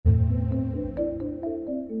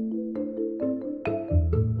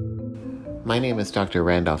My name is Dr.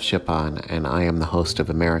 Randolph Shippon, and I am the host of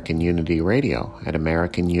American Unity Radio at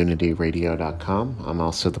AmericanUnityRadio.com. I'm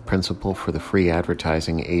also the principal for the free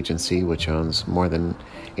advertising agency, which owns more than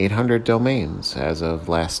 800 domains as of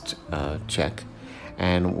last check.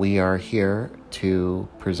 And we are here to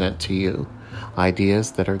present to you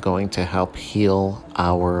ideas that are going to help heal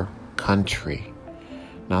our country.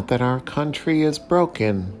 Not that our country is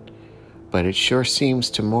broken, but it sure seems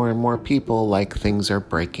to more and more people like things are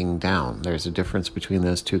breaking down. There's a difference between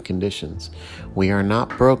those two conditions. We are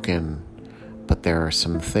not broken, but there are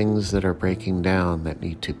some things that are breaking down that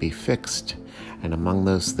need to be fixed. And among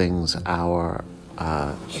those things, our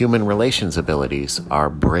human relations abilities are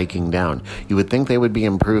breaking down. You would think they would be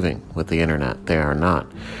improving with the internet. They are not.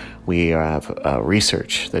 We have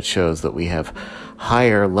research that shows that we have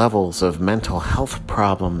higher levels of mental health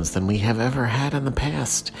problems than we have ever had in the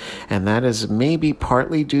past. And that is maybe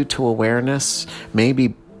partly due to awareness,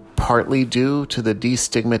 maybe partly due to the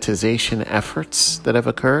destigmatization efforts that have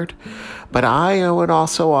occurred. But I would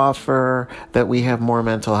also offer that we have more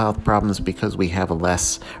mental health problems because we have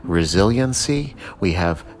less resiliency. We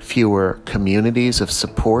have fewer communities of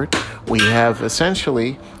support. We have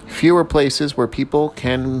essentially fewer places where people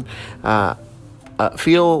can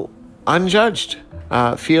feel unjudged,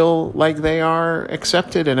 feel like they are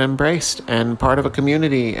accepted and embraced and part of a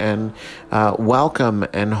community and welcome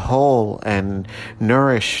and whole and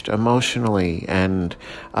nourished emotionally. And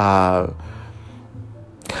gosh,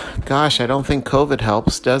 I don't think COVID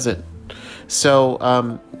helps, does it?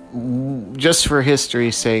 So just for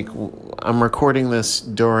history's sake, I'm recording this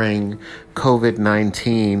during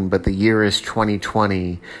COVID-19, but the year is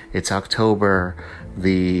 2020. It's October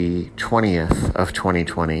the 20th of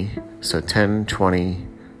 2020, so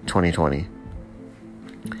 10/20/2020.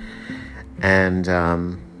 And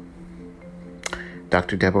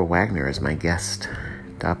Dr. Deborah Wagner is my guest.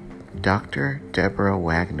 Dr. Deborah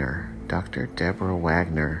Wagner. Dr. Deborah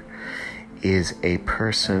Wagner is a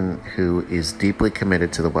person who is deeply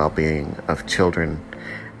committed to the well-being of children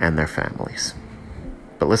and their families.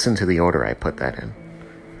 But listen to the order I put that in,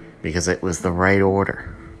 because it was the right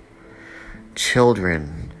order.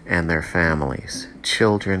 Children and their families,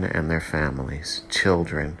 children and their families,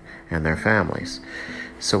 children and their families.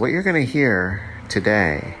 So what you're going to hear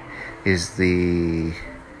today is the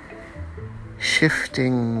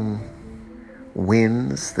shifting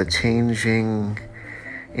winds, the changing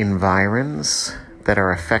environs that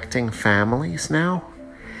are affecting families now.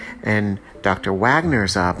 And Dr.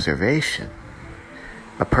 Wagner's observation,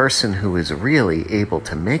 a person who is really able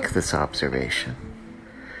to make this observation,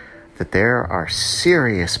 that there are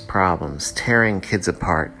serious problems tearing kids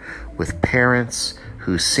apart with parents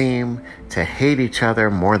who seem to hate each other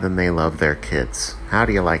more than they love their kids. How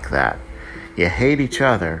do you like that? You hate each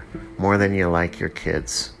other more than you like your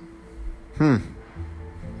kids.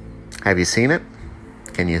 Have you seen it?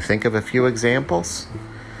 Can you think of a few examples?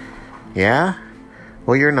 Yeah?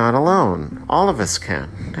 Well, you're not alone. All of us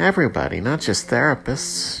can. Everybody, not just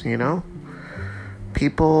therapists, you know?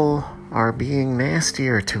 People are being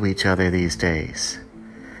nastier to each other these days.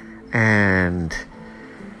 And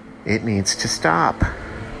it needs to stop.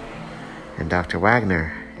 And Dr.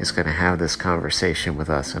 Wagner is going to have this conversation with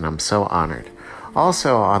us, and I'm so honored.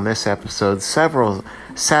 Also on this episode, several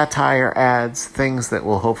satire ads, things that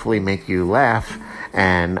will hopefully make you laugh.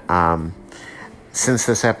 And since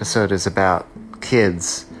this episode is about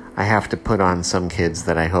kids, I have to put on some kids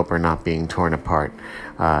that I hope are not being torn apart.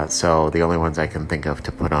 So the only ones I can think of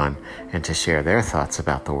to put on and to share their thoughts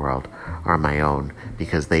about the world are my own,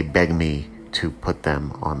 because they beg me to put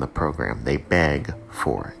them on the program. They beg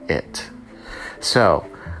for it. So,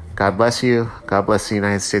 God bless you. God bless the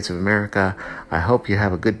United States of America. I hope you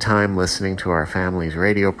have a good time listening to our family's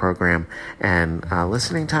radio program and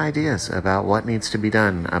listening to ideas about what needs to be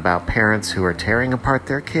done, about parents who are tearing apart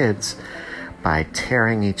their kids by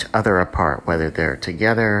tearing each other apart, whether they're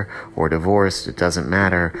together or divorced. It doesn't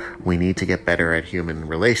matter. We need to get better at human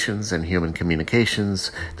relations and human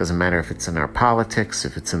communications. It doesn't matter if it's in our politics,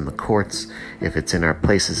 if it's in the courts, if it's in our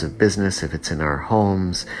places of business, if it's in our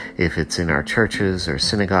homes, if it's in our churches or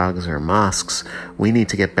synagogues or mosques. We need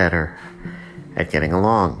to get better at getting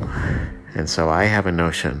along. And so I have a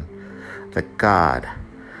notion that God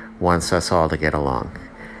wants us all to get along.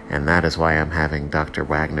 And that is why I'm having Dr.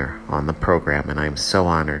 Wagner on the program, and I'm so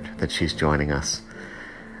honored that she's joining us.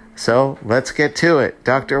 So let's get to it.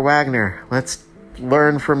 Dr. Wagner, let's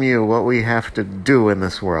learn from you what we have to do in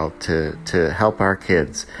this world to help our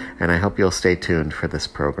kids. And I hope you'll stay tuned for this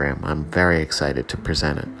program. I'm very excited to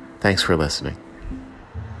present it. Thanks for listening.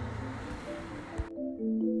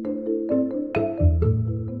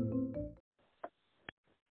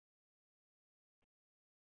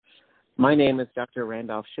 My name is Dr.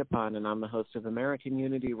 Randolph Shippon, and I'm the host of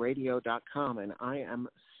AmericanUnityRadio.com, and I am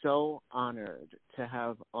so honored to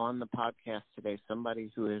have on the podcast today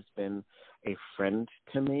somebody who has been a friend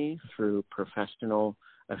to me through professional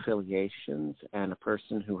affiliations and a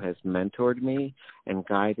person who has mentored me and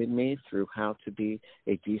guided me through how to be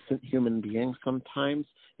a decent human being sometimes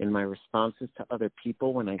in my responses to other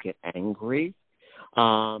people when I get angry.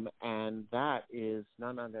 And that is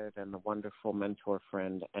none other than the wonderful mentor,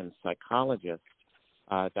 friend, and psychologist,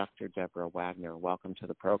 Dr. Deborah Wagner. Welcome to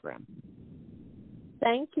the program.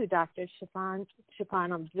 Thank you, Dr. Shippon.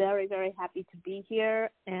 I'm very, very happy to be here,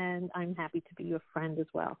 and I'm happy to be your friend as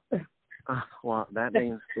well. Well, that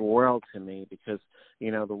means the world to me because,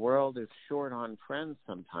 you know, the world is short on friends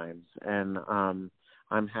sometimes, and I'm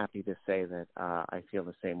happy to say that I feel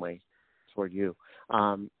the same way toward you.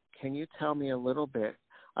 Can you tell me a little bit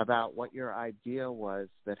about what your idea was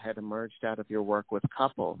that had emerged out of your work with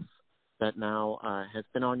couples that now has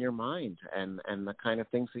been on your mind and the kind of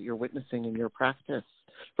things that you're witnessing in your practice?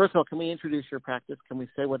 First of all, can we introduce your practice? Can we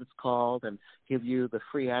say what it's called and give you the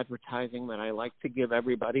free advertising that I like to give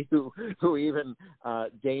everybody who even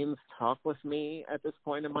deigns talk with me at this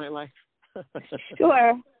point in my life?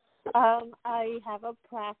 Sure. I have a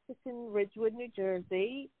practice in Ridgewood, New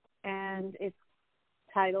Jersey, and it's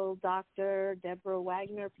titled Dr. Deborah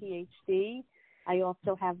Wagner, PhD. I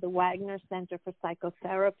also have the Wagner Center for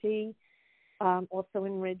Psychotherapy, also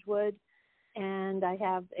in Ridgewood, and I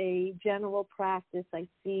have a general practice. I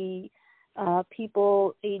see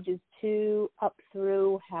people ages 2 up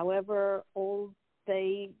through however old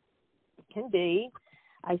they can be.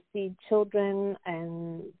 I see children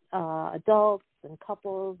and adults and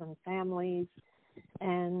couples and families,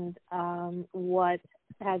 and what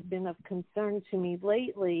has been of concern to me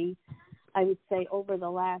lately, I would say over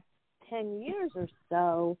the last 10 years or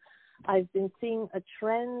so, I've been seeing a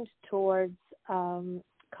trend towards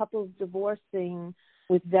couples divorcing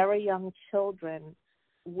with very young children,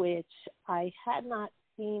 which I had not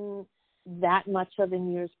seen that much of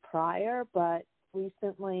in years prior, but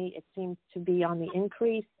recently it seems to be on the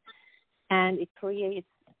increase, and it creates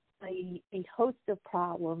a host of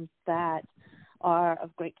problems that are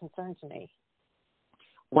of great concern to me.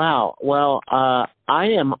 Wow. Well, I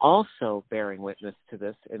am also bearing witness to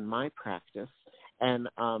this in my practice. And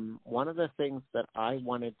one of the things that I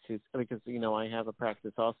wanted to, because, you know, I have a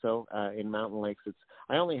practice also in Mountain Lakes.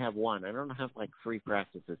 I only have one. I don't have like 3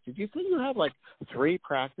 practices. Did you say you have like 3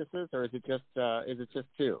 practices, or is it just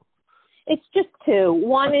 2? It's just 2.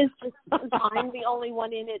 One is just I'm the only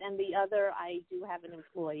one in it, and the other I do have an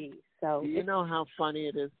employee. So you know how funny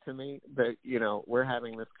it is to me that, you know, we're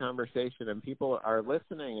having this conversation and people are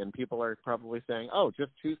listening and people are probably saying, oh,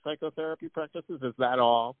 just 2 psychotherapy practices? Is that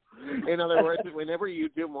all? In other words, whenever you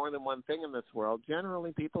do more than one thing in this world,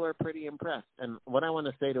 generally people are pretty impressed. And what I want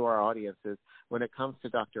to say to our audience is when it comes to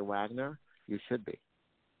Dr. Wagner, you should be.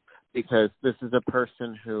 Because this is a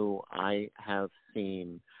person who I have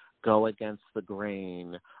seen go against the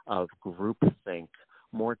grain of groupthink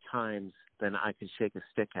more times than I could shake a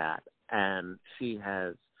stick at. And she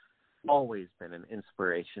has always been an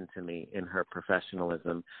inspiration to me in her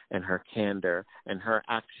professionalism and her candor and her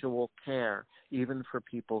actual care, even for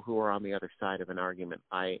people who are on the other side of an argument.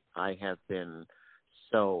 I have been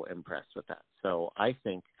so impressed with that. So I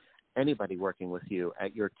think anybody working with you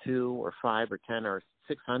at your 2 or 5 or 10 or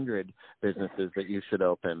 600 businesses that you should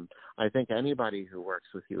open, I think anybody who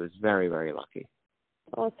works with you is very, very lucky.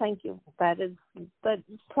 Oh, thank you. That's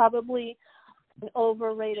probably an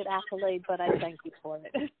overrated accolade, but I thank you for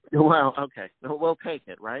it. Well, okay, we'll take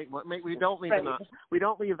it, right? We don't leave we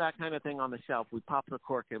don't leave that kind of thing on the shelf. We pop the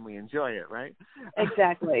cork and we enjoy it, right?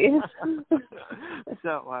 Exactly.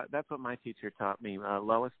 So that's what my teacher taught me.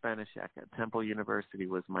 Lois Banishek at Temple University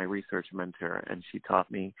was my research mentor, and she taught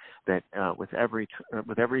me that with every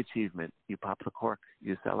achievement, you pop the cork,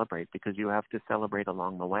 you celebrate, because you have to celebrate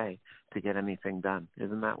along the way to get anything done.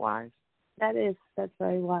 Isn't that wise? That's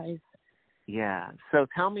very wise. Yeah. So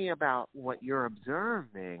tell me about what you're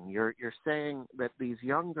observing. You're saying that these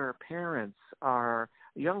younger parents are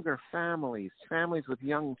younger families with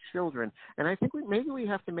young children. And I think maybe we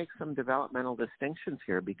have to make some developmental distinctions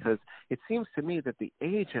here, because it seems to me that the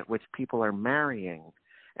age at which people are marrying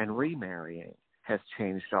and remarrying has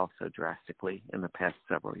changed also drastically in the past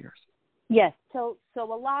several years. Yes. So a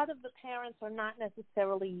lot of the parents are not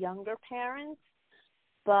necessarily younger parents,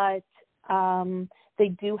 but they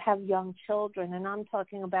do have young children, and I'm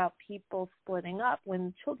talking about people splitting up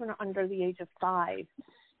when children are under the age of 5,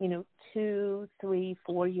 2, 3,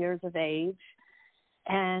 4 years of age,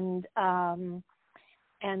 and I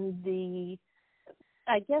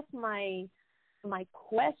guess my my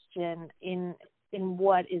question in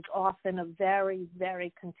what is often a very,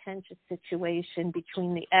 very contentious situation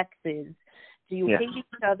between the exes, do you hate each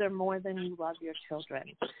other more than you love your children?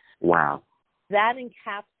 Wow. That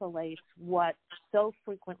encapsulates what so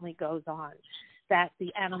frequently goes on, that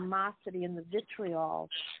the animosity and the vitriol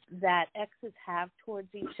that exes have towards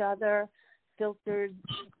each other filters,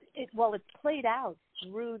 it's played out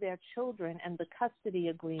through their children and the custody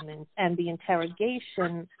agreements and the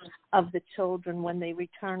interrogation of the children when they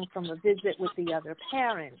return from a visit with the other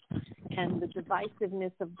parent, and the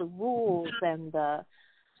divisiveness of the rules and the,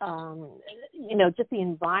 just the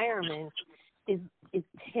environment is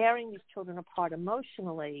tearing these children apart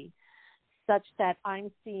emotionally, such that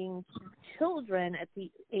I'm seeing children at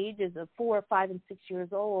the ages of 4, 5, and 6 years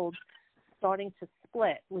old starting to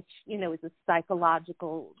split, which, is a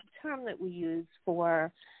psychological term that we use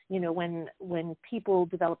for, when people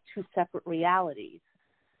develop two separate realities.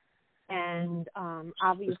 And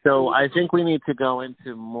obviously... So I think we need to go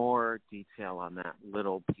into more detail on that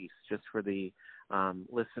little piece, just for the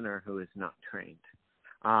listener who is not trained.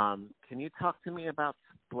 Can you talk to me about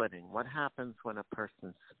splitting? What happens when a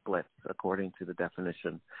person splits, according to the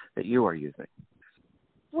definition that you are using?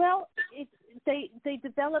 Well, they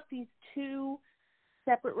develop these two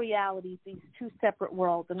separate realities, these two separate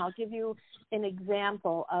worlds, and I'll give you an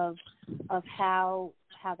example of how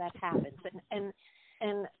that happens.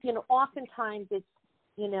 And oftentimes it's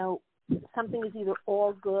something is either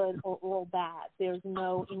all good or all bad. There's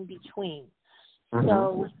no in between. Mm-hmm.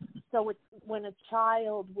 So it's when a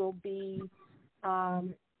child will be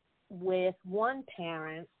with one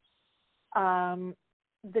parent,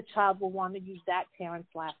 the child will want to use that parent's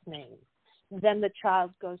last name. Then the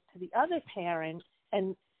child goes to the other parent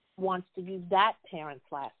and wants to use that parent's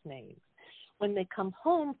last name. When they come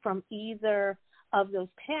home from either of those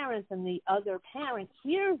parents and the other parent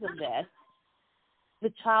hears of this,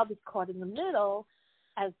 the child is caught in the middle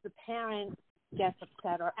as the parent gets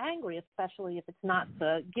upset or angry, especially if it's not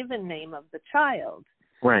the given name of the child.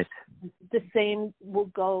 Right. The same will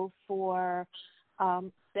go for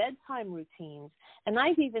bedtime routines. And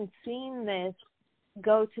I've even seen this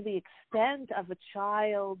go to the extent of a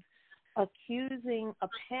child accusing a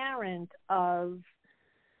parent of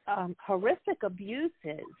horrific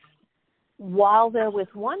abuses while they're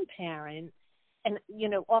with one parent. And,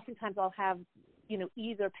 oftentimes I'll have,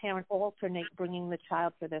 either parent alternate bringing the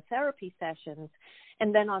child for their therapy sessions.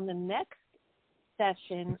 And then on the next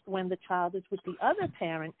session, when the child is with the other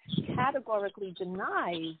parent, categorically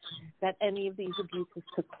denies that any of these abuses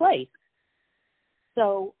took place.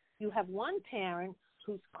 So you have one parent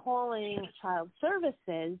who's calling child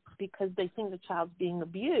services because they think the child's being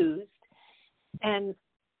abused, and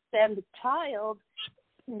then the child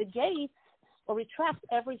negates or retracts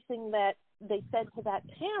everything that they said to that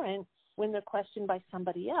parent when they're questioned by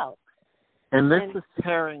somebody else. And this is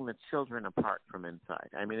tearing the children apart from inside.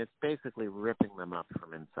 I mean, it's basically ripping them up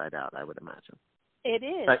from inside out, I would imagine. It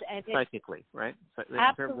is. And psychically, right? Absolutely.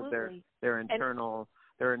 In terms of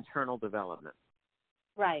their internal development.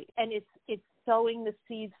 Right. And it's sowing the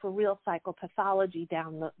seeds for real psychopathology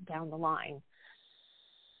down the line.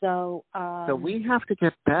 So we have to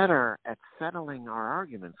get better at settling our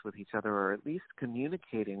arguments with each other, or at least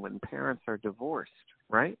communicating when parents are divorced,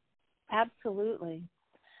 right? Absolutely.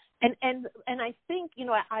 And I think,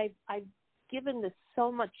 I've given this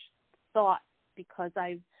so much thought because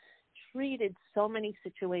I've treated so many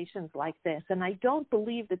situations like this, and I don't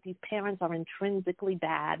believe that these parents are intrinsically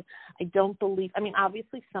bad. I don't believe,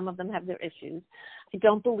 obviously some of them have their issues. I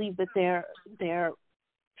don't believe that they're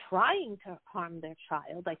trying to harm their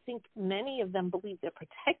child. I think many of them believe they're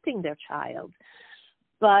protecting their child.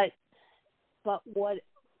 But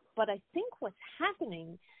I think what's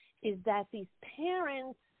happening is that these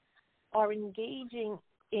parents are engaging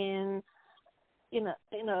in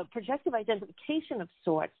a projective identification of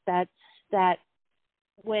sorts, that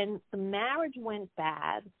when the marriage went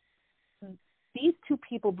bad, these two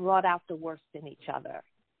people brought out the worst in each other.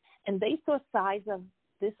 And they saw sides of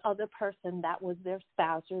this other person that was their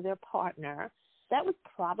spouse or their partner that was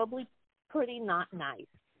probably pretty not nice.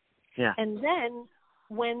 Yeah. And then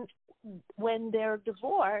when they're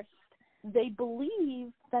divorced, they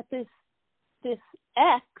believe that this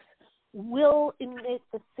ex will emit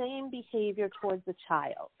the same behavior towards the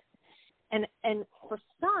child. And for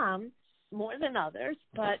some, more than others,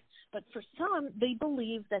 but for some, they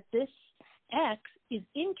believe that this ex is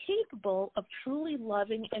incapable of truly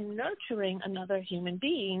loving and nurturing another human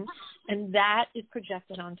being, and that is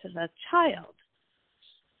projected onto the child.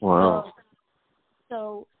 Wow.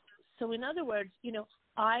 So in other words,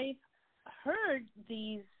 I've heard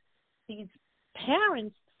these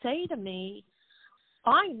parents say to me,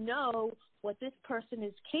 I know what this person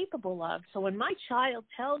is capable of. So when my child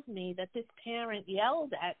tells me that this parent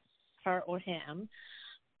yelled at her or him,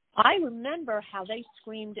 I remember how they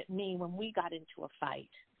screamed at me when we got into a fight.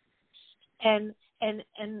 And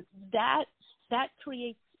that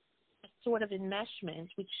creates a sort of enmeshment,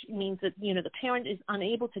 which means that, the parent is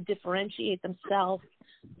unable to differentiate themselves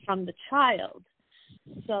from the child.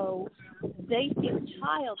 So they see the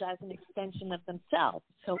child as an extension of themselves.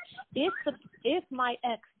 So if my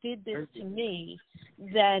ex did this to me,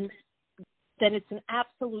 then it's an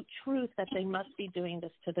absolute truth that they must be doing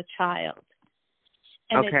this to the child.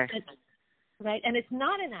 And okay. Right? And it's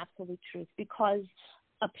not an absolute truth, because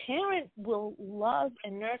a parent will love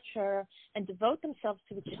and nurture and devote themselves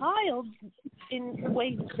to the child in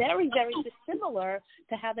ways very, very dissimilar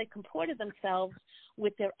to how they comported themselves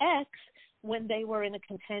with their ex when they were in a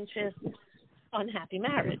contentious, unhappy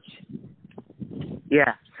marriage.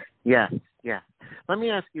 Yeah. Let me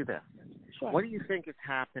ask you this. Sure. What do you think is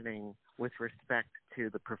happening with respect to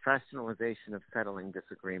the professionalization of settling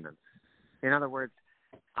disagreements? In other words,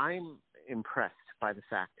 I'm impressed by the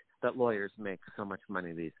fact that lawyers make so much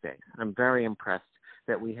money these days. I'm very impressed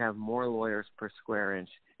that we have more lawyers per square inch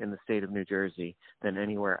in the state of New Jersey than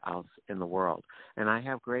anywhere else in the world. And I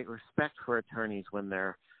have great respect for attorneys when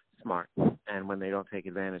they're smart and when they don't take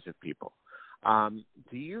advantage of people.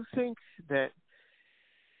 Do you think that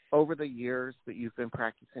over the years that you've been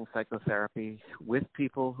practicing psychotherapy with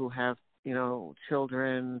people who have,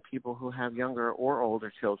 children, people who have younger or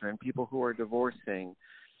older children, people who are divorcing,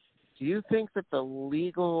 do you think that the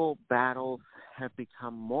legal battles have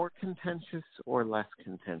become more contentious or less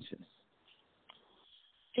contentious?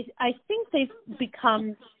 I think they've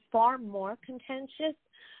become far more contentious,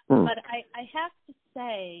 but I have to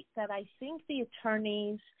say that I think the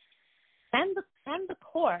attorneys and the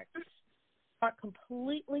courts are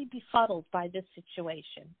completely befuddled by this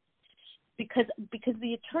situation, because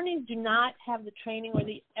the attorneys do not have the training or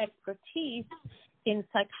the expertise in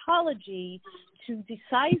psychology to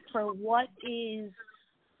decipher what is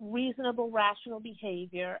reasonable, rational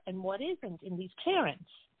behavior and what isn't in these parents.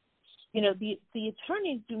 The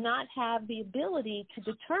attorneys do not have the ability to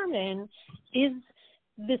determine, is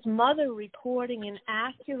this mother reporting an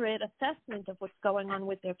accurate assessment of what's going on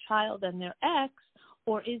with their child and their ex,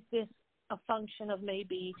 or is this a function of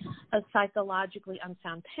maybe a psychologically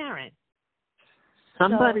unsound parent?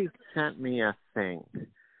 Somebody sent me a thing.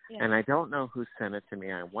 Yeah. And I don't know who sent it to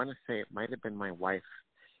me. I want to say it might have been my wife.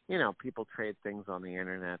 People trade things on the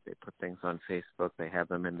internet. They put things on Facebook. They have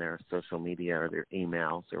them in their social media or their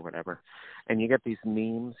emails or whatever. And you get these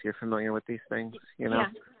memes. You're familiar with these things, Yeah.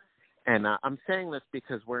 And I'm saying this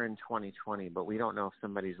because we're in 2020, but we don't know if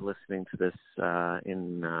somebody's listening to this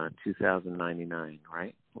in 2099,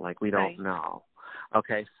 right? Like, we don't know.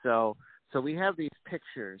 Okay, so we have these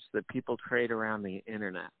pictures that people trade around the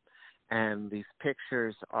internet. And these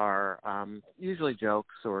pictures are usually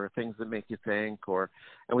jokes or things that make you think.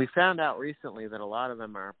 And we found out recently that a lot of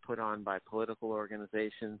them are put on by political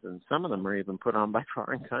organizations, and some of them are even put on by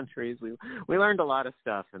foreign countries. We learned a lot of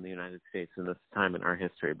stuff in the United States in this time in our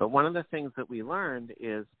history. But one of the things that we learned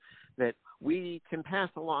is that we can pass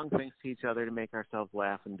along things to each other to make ourselves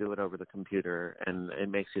laugh and do it over the computer, and it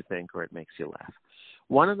makes you think or it makes you laugh.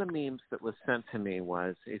 One of the memes that was sent to me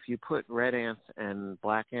was, if you put red ants and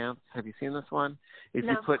black ants, have you seen this one? If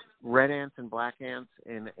you put red ants and black ants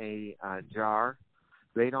in a jar,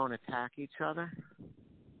 they don't attack each other.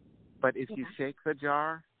 But if you shake the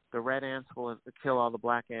jar, the red ants will kill all the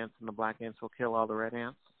black ants, and the black ants will kill all the red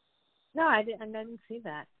ants. No, I didn't see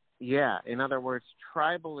that. Yeah, in other words,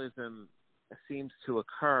 tribalism seems to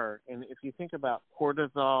occur. And if you think about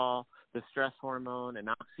cortisol, the stress hormone, and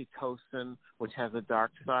oxytocin, which has a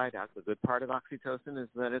dark side, the good part of oxytocin is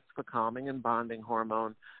that it's the calming and bonding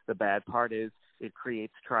hormone. The bad part is it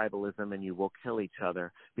creates tribalism, and you will kill each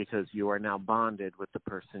other because you are now bonded with the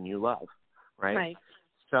person you love, right? Right.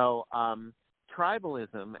 So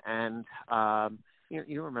tribalism and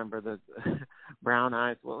you remember the brown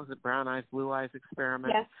eyes, what was it, brown eyes, blue eyes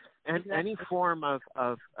experiment? Yes. And exactly. any form of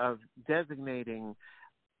designating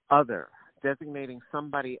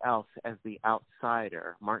somebody else as the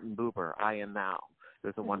outsider. Martin Buber, I and Thou.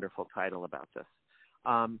 There's a wonderful title about this.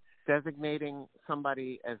 Designating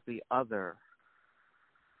somebody as the other.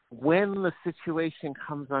 When the situation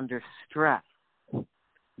comes under stress,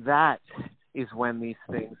 that is when these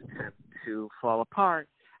things tend to fall apart,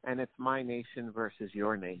 and it's my nation versus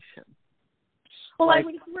your nation. Well, I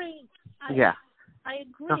would agree. I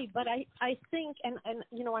agree, No. but I think, and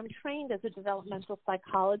I'm trained as a developmental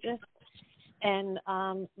psychologist, and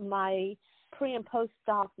my pre- and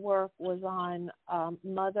post-doc work was on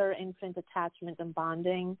mother-infant attachment and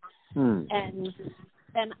bonding. And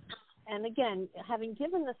again, having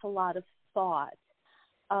given this a lot of thought,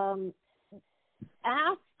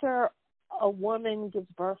 after a woman gives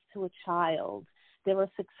birth to a child, there are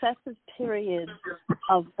successive periods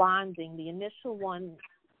of bonding. The initial one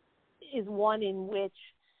is one in which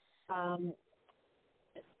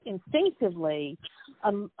instinctively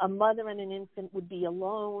a mother and an infant would be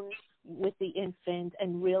alone with the infant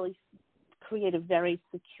and really create a very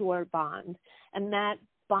secure bond. And that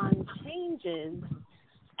bond changes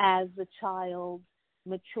as the child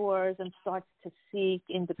matures and starts to seek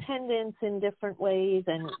independence in different ways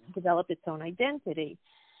and develop its own identity.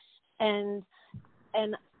 And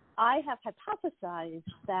I have hypothesized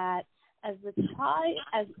that as the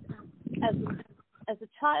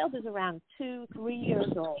child is around 2-3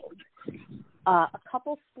 years old, a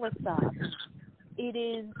couple splits up. It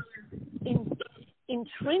is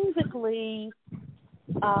intrinsically,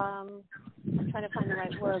 I'm trying to find the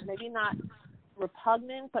right word, maybe not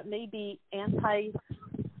repugnant, but maybe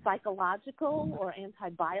anti-psychological or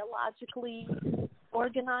anti-biologically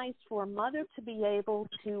organized for a mother to be able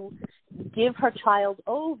to give her child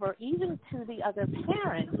over, even to the other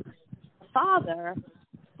parent, the father,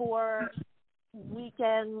 for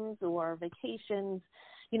weekends or vacations,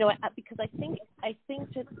 because I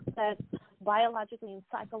think just that biologically and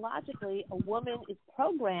psychologically, a woman is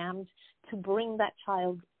programmed to bring that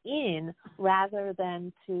child in rather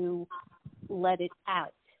than to let it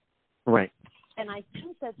out. Right. And I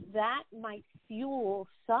think that might fuel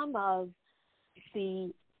some of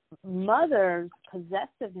the mother's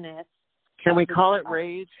possessiveness. Can we call it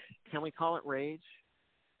rage?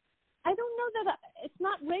 I don't know that it's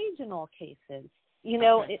not rage in all cases.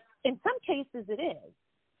 In some cases it is,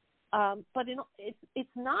 but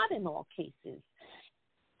it's not in all cases.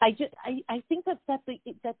 I think that the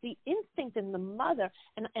instinct in the mother,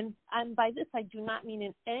 and by this I do not mean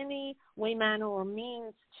in any way, manner, or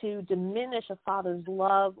means to diminish a father's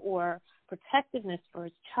love or protectiveness for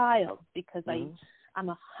his child, because I'm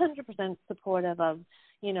 100% supportive of,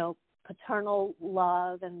 paternal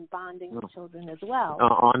love and bonding with children as well.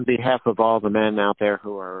 On behalf of all the men out there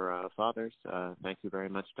who are fathers, thank you very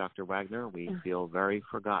much, Dr. Wagner. We feel very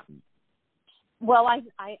forgotten. Well, I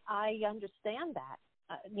understand that,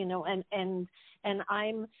 and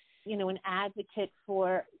I'm, an advocate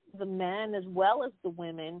for the men as well as the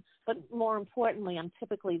women, but more importantly, I'm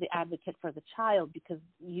typically the advocate for the child, because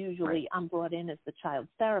usually I'm brought in as the child's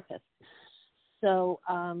therapist.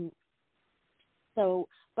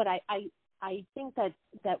 But I think that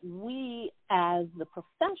we as the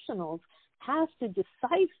professionals have to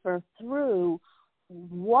decipher through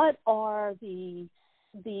what are the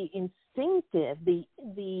instinctive,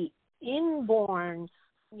 the inborn,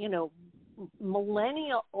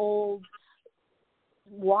 millennia-old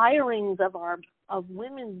wirings of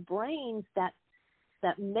women's brains that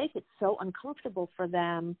make it so uncomfortable for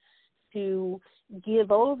them to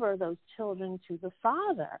give over those children to the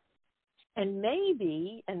father. And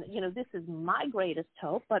maybe, this is my greatest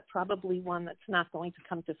hope, but probably one that's not going to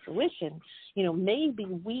come to fruition, maybe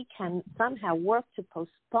we can somehow work to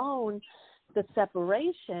postpone the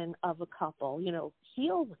separation of a couple,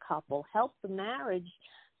 heal the couple, help the marriage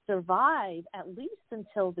survive at least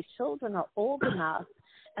until the children are old enough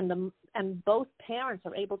and both parents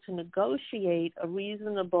are able to negotiate a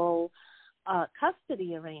reasonable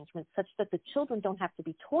custody arrangement such that the children don't have to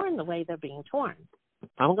be torn the way they're being torn.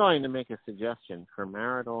 I'm going to make a suggestion for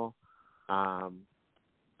marital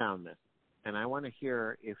soundness, and I want to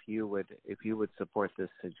hear if you would support this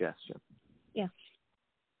suggestion. Yeah.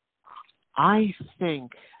 I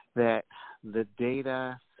think that the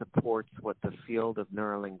data supports what the field of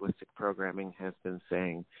neurolinguistic programming has been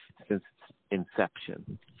saying since its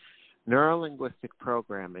inception. Neurolinguistic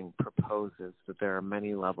programming proposes that there are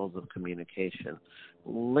many levels of communication.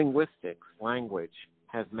 Linguistics, language,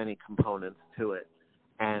 has many components to it.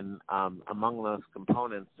 And among those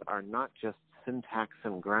components are not just syntax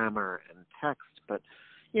and grammar and text, but,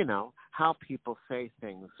 how people say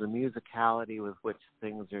things, the musicality with which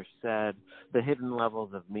things are said, the hidden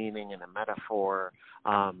levels of meaning in a metaphor,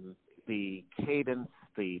 the cadence,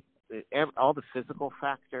 all the physical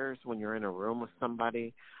factors when you're in a room with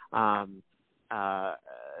somebody, the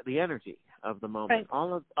energy of the moment.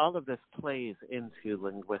 Right. All of this plays into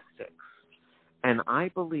linguistics. And I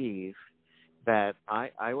believe that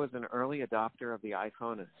I was an early adopter of the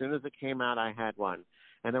iPhone. As soon as it came out, I had one.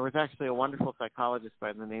 And there was actually a wonderful psychologist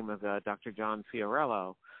by the name of Dr. John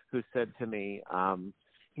Fiorello who said to me,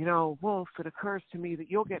 Wolf, it occurs to me that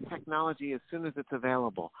you'll get technology as soon as it's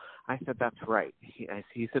available. I said, that's right.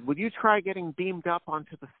 He said, would you try getting beamed up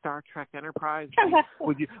onto the Star Trek Enterprise?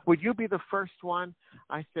 Would you be the first one?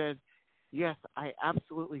 I said, yes, I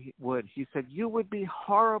absolutely would. He said, you would be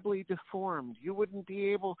horribly deformed. You wouldn't be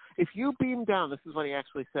able, if you beam down, this is what he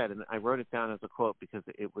actually said, and I wrote it down as a quote because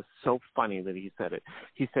it was so funny that he said it.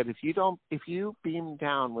 He said, if you beam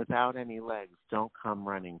down without any legs, don't come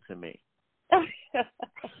running to me.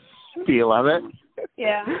 Do you love it?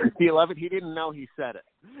 Yeah. Do you love it? He didn't know he said it,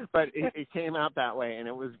 but it came out that way, and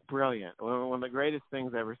it was brilliant. One of the greatest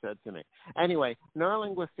things ever said to me. Anyway,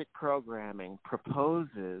 neurolinguistic programming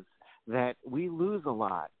proposes that we lose a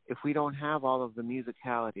lot if we don't have all of the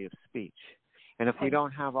musicality of speech, and if we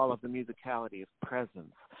don't have all of the musicality of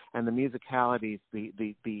presence, and the musicalities,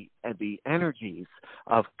 the energies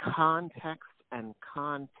of context and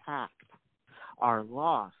contact are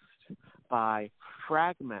lost by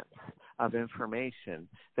fragments of information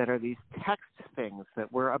that are these text things that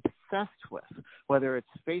we're obsessed with, whether it's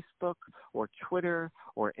Facebook or Twitter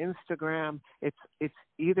or Instagram. It's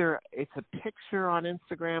a picture on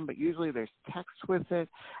Instagram, but usually there's text with it,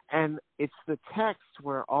 and it's the text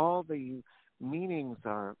where all the meanings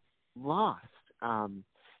are lost.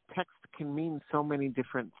 Text can mean so many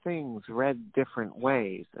different things, read different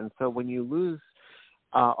ways, and so when you lose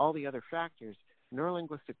all the other factors,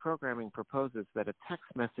 neurolinguistic programming proposes that a text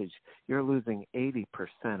message, you're losing 80%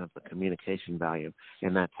 of the communication value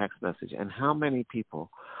in that text message. And how many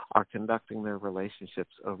people are conducting their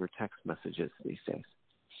relationships over text messages these days?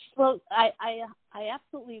 Well, I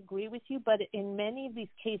absolutely agree with you, but in many of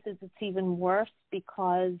these cases, it's even worse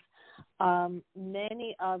because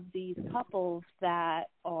many of these couples that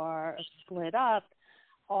are split up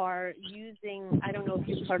are using, I don't know if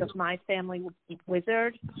you've heard of My Family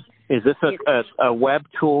Wizard. Is this a web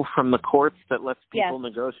tool from the courts that lets people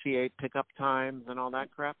yes. negotiate pickup times and all that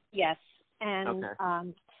crap? Yes. And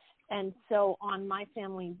okay. And so on My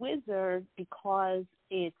Family Wizard, because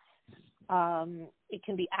it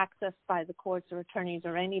can be accessed by the courts or attorneys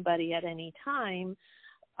or anybody at any time,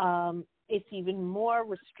 it's even more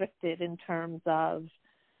restricted in terms of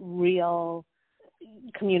real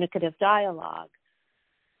communicative dialogue.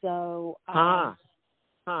 So,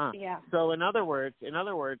 yeah. So in other words,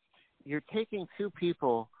 you're taking two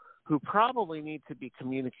people who probably need to be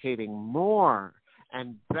communicating more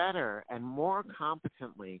and better and more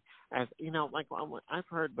competently. As you know, like I've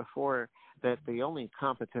heard before that the only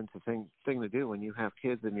competent thing to do when you have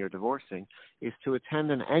kids and you're divorcing is to attend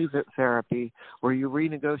an exit therapy where you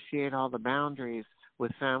renegotiate all the boundaries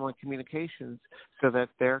with family communications so that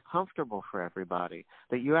they're comfortable for everybody,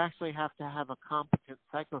 that you actually have to have a competent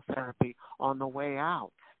psychotherapy on the way out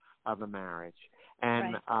of a marriage.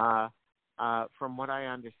 And right. From what I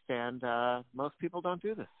understand, most people don't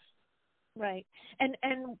do this. Right. And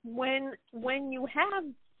when you have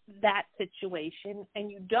that situation and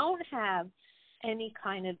you don't have any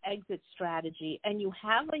kind of exit strategy and you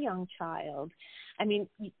have a young child, I mean,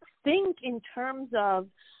 think in terms of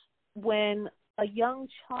when a young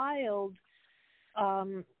child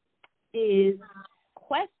is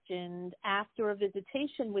questioned after a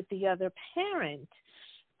visitation with the other parent,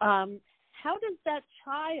 how does that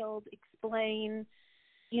child explain,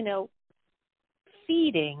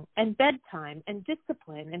 feeding and bedtime and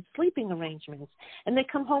discipline and sleeping arrangements? And they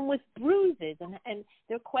come home with bruises and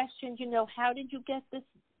they're questioned, how did you get this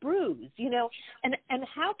bruise? And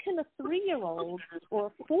how can a 3-year-old or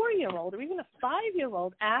a 4-year-old or even a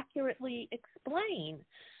 5-year-old accurately explain,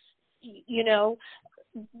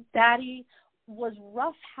 Daddy was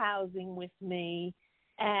roughhousing with me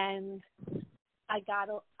and I got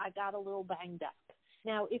a little banged up.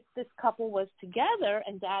 Now, if this couple was together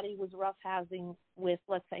and Daddy was roughhousing with,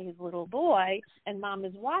 let's say, his little boy, and Mom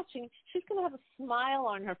is watching, she's going to have a smile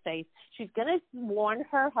on her face. She's going to warn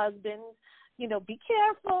her husband, be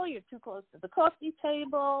careful. You're too close to the coffee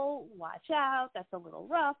table. Watch out. That's a little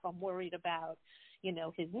rough. I'm worried about,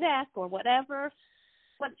 his neck or whatever.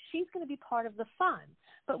 But she's going to be part of the fun.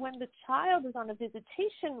 But when the child is on a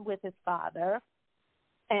visitation with his father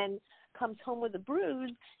and comes home with a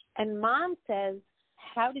bruise, and Mom says,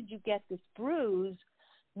 how did you get this bruise?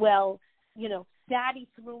 Well, Daddy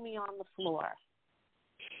threw me on the floor.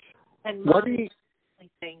 And Mom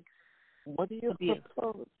thinks, what do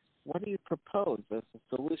you propose as a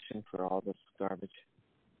solution for all this garbage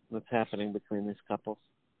that's happening between these couples?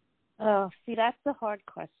 Oh, see, that's a hard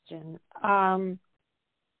question. I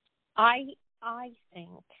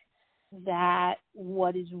think that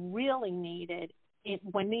what is really needed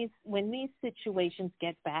when these situations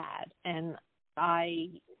get bad, and I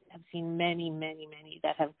have seen many, many, many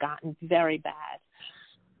that have gotten very bad.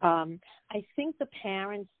 I think the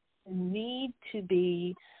parents need to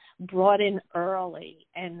be brought in early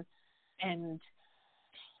and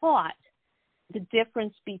taught the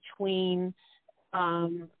difference between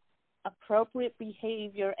appropriate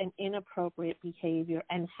behavior and inappropriate behavior,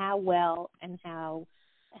 and how well and how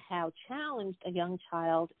challenged a young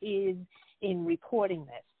child is in reporting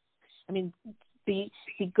this. I mean, the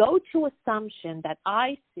go-to assumption that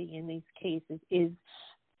I see in these cases is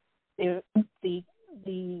the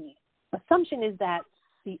assumption is that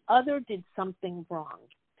the other did something wrong.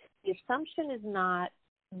 The assumption is not,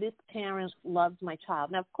 this parent loves my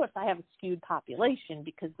child. Now, of course, I have a skewed population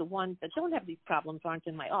because the ones that don't have these problems aren't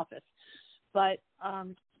in my office. But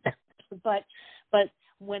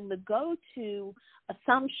when the go-to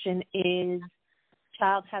assumption is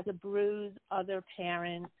child has a bruise, other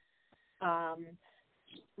parent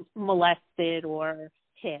molested or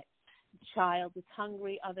hit, child is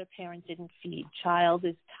hungry, other parent didn't feed, child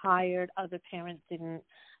is tired, other parent didn't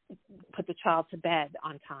put the child to bed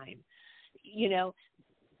on time. You know,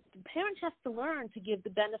 the parent has to learn to give the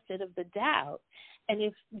benefit of the doubt. And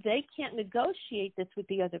if they can't negotiate this with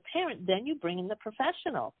the other parent, then you bring in the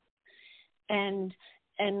professional. And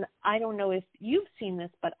I don't know if you've seen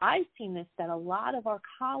this, but I've seen this, that a lot of our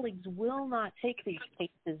colleagues will not take these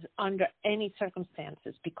cases under any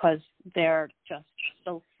circumstances because they're just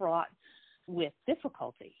so fraught with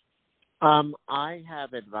difficulty. I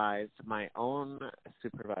have advised my own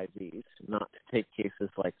supervisees not to take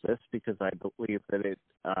cases like this because I believe that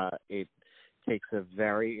it takes a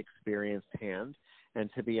very experienced hand.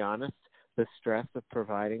 And to be honest, the stress of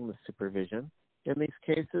providing the supervision in these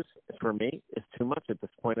cases, for me, is too much at this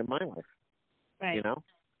point in my life. Right. You know,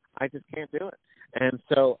 I just can't do it. And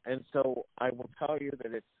so I will tell you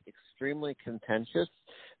that it's extremely contentious.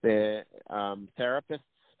 The therapists,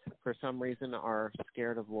 for some reason, are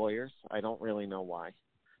scared of lawyers. I don't really know why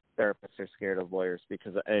therapists are scared of lawyers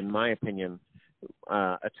because, in my opinion,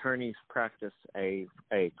 attorneys practice a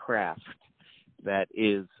craft that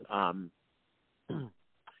is, in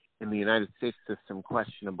the United States system,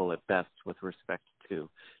 questionable at best with respect to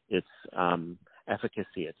its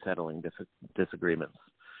efficacy at settling disagreements.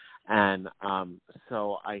 And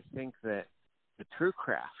so I think that the true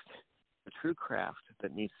craft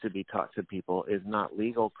that needs to be taught to people is not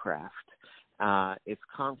legal craft. It's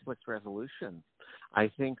conflict resolution. I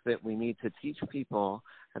think that we need to teach people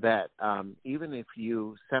that even if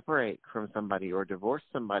you separate from somebody or divorce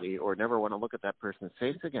somebody or never want to look at that person's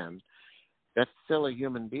face again, that's still a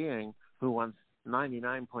human being who wants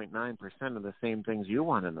 99.9% of the same things you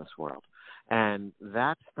want in this world. And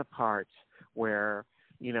that's the part where,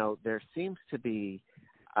 you know, there seems to be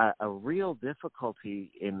a real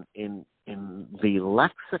difficulty in the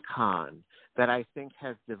lexicon that I think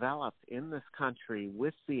has developed in this country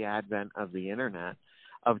with the advent of the internet,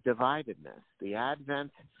 of dividedness, the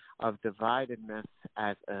advent of dividedness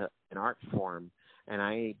as an art form. And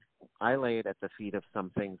I lay it at the feet of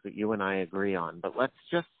some things that you and I agree on. But let's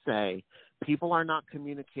just say people are not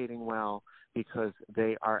communicating well because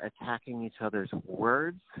they are attacking each other's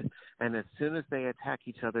words. And as soon as they attack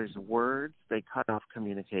each other's words, they cut off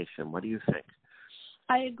communication. What do you think?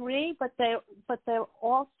 I agree, but they're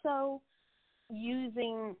also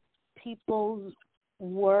using people's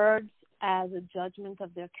words as a judgment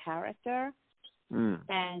of their character.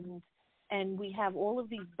 And we have all of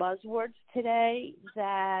these buzzwords today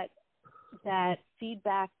that feed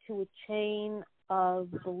back to a chain of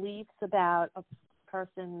beliefs about a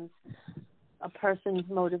person's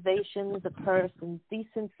motivations, a person's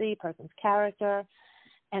decency, a person's character,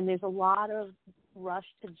 and there's a lot of rush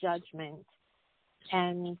to judgment.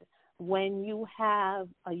 And when you have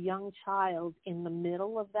a young child in the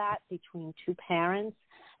middle of that between two parents,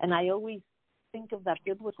 and I always think of that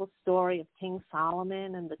biblical story of King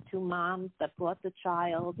Solomon and the two moms that brought the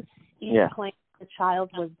child, each claimed the child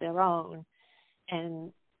was their own.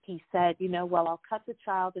 And he said, you know, well, I'll cut the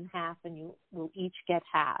child in half and you will each get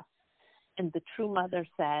half. And the true mother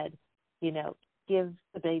said, you know, give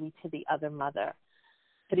the baby to the other mother,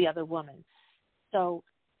 to the other woman. So,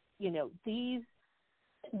 you know, this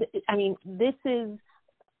is,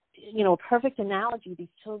 you know, a perfect analogy. These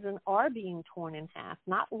children are being torn in half,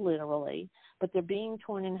 not literally, but they're being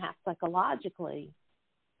torn in half psychologically.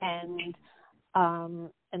 And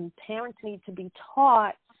parents need to be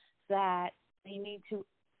taught that they need to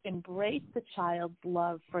embrace the child's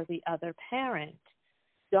love for the other parent.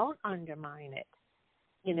 Don't undermine it.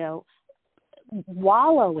 You know,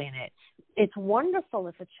 wallow in it. It's wonderful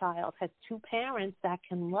if a child has two parents that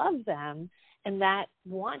can love them and that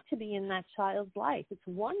want to be in that child's life. It's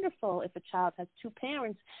wonderful if a child has two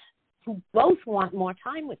parents who both want more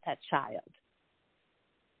time with that child.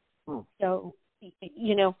 So,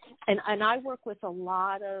 and I work with a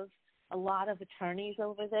lot of attorneys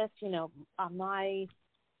over this. My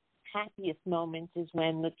happiest moment is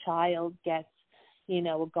when the child gets,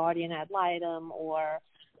 a guardian ad litem or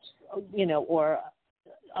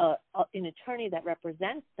an attorney that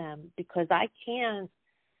represents them, because I can't,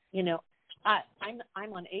 I'm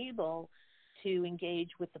unable to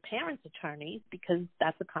engage with the parents' attorneys because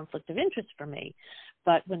that's a conflict of interest for me.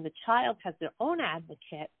 But when the child has their own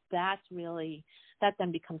advocate, that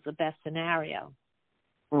then becomes the best scenario.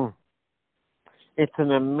 It's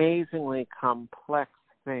an amazingly complex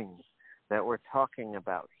thing that we're talking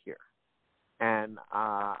about here. And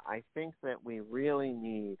I think that we really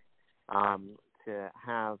need to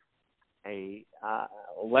have a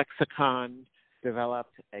lexicon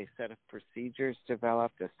developed, a set of procedures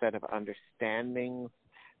developed, a set of understandings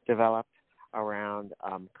developed around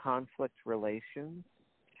conflict relations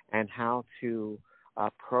and how to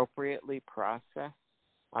appropriately process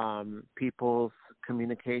people's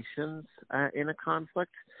communications in a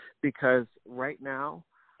conflict. Because right now,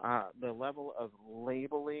 the level of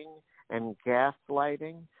labeling and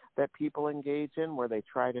gaslighting that people engage in, where they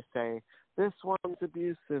try to say, this one's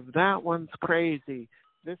abusive, that one's crazy,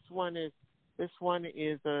 this one is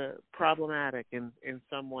problematic in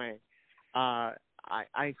some way.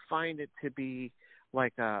 I find it to be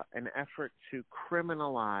like an effort to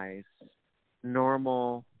criminalize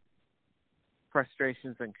normal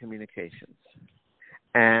frustrations and communications.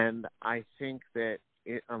 And I think that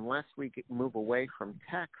unless we move away from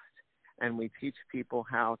text and we teach people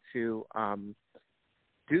how to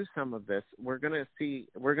do some of this, we're going to see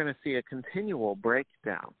a continual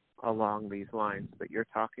breakdown along these lines that you're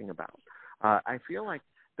talking about. I feel like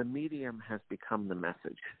the medium has become the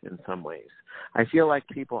message in some ways. I feel like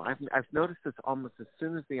people, I've noticed this almost as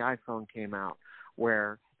soon as the iPhone came out,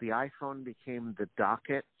 where the iPhone became the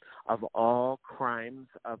docket of all crimes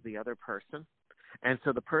of the other person. And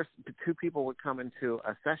so the two people would come into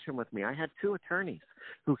a session with me. I had two attorneys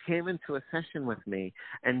who came into a session with me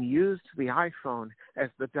and used the iPhone as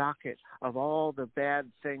the docket of all the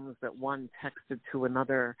bad things that one texted to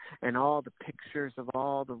another, and all the pictures of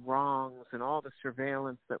all the wrongs and all the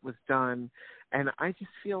surveillance that was done. And I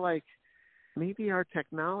just feel like maybe our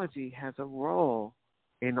technology has a role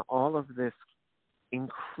in all of this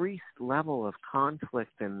increased level of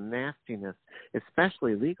conflict and nastiness,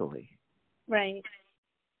 especially legally. Right.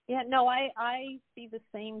 Yeah, no, I see the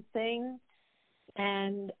same thing.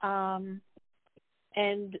 And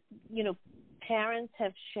parents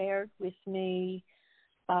have shared with me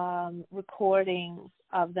recordings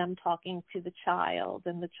of them talking to the child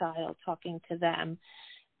and the child talking to them.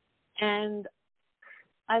 And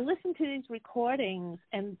I listen to these recordings,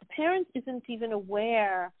 and the parent isn't even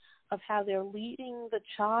aware of how they're leading the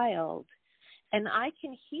child. And I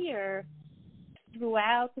can hear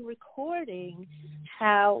throughout the recording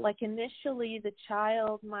how, like, initially the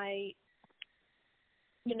child might,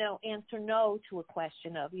 answer no to a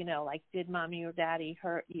question of, like, did mommy or daddy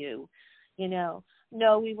hurt you? No,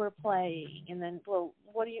 we were playing. And then, well,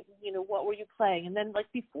 what were you playing? And then, like,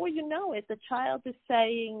 before you know it, the child is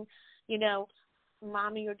saying,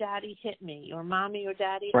 mommy or daddy hit me, or mommy or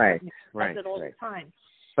daddy hurt me. Does it all the time.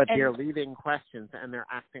 But they're leading questions, and they're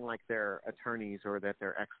acting like they're attorneys or that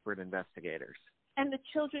they're expert investigators. And the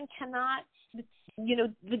children cannot,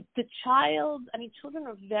 the child, children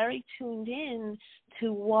are very tuned in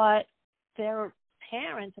to what their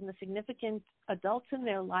parents and the significant adults in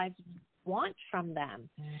their lives want from them.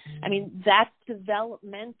 That's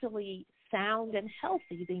developmentally sound and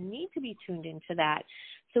healthy. They need to be tuned into that.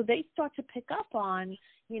 So they start to pick up on,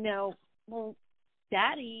 well,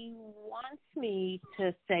 daddy wants me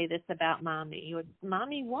to say this about mommy, or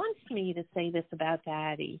mommy wants me to say this about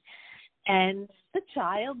daddy. And the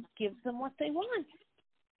child gives them what they want.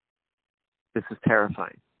 This is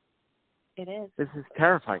terrifying. It is. This is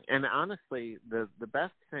terrifying. And honestly, the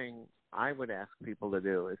best thing I would ask people to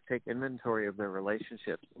do is take inventory of their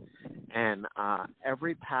relationships, and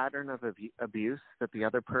every pattern of abuse that the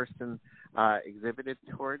other person exhibited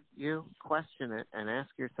toward you, question it and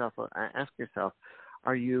ask yourself,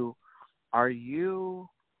 are you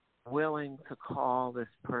willing to call this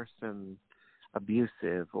person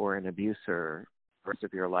abusive or an abuser the rest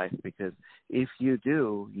of your life? Because if you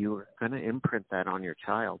do, you're going to imprint that on your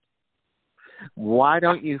child. Why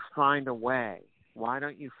don't you find a way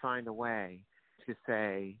to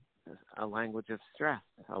say a language of stress,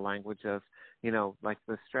 a language of, like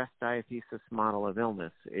the stress diathesis model of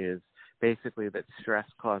illness is basically that stress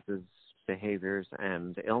causes behaviors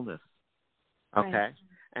and illness. Okay? Right.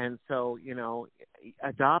 And so,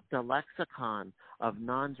 adopt a lexicon of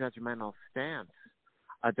non-judgmental stance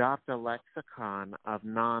adopt a lexicon of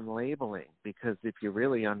non-labeling, because if you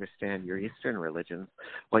really understand your Eastern religions,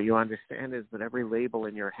 what you understand is that every label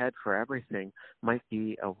in your head for everything might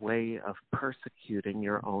be a way of persecuting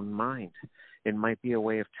your own mind. It might be a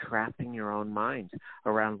way of trapping your own mind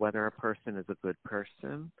around whether a person is a good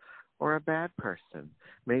person or a bad person.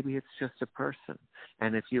 Maybe it's just a person.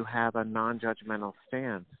 And if you have a non-judgmental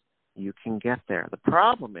stance, you can get there. The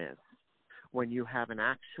problem is when you have an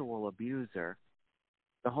actual abuser,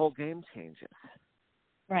 the whole game changes.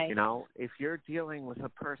 Right. You know, if you're dealing with a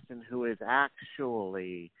person who is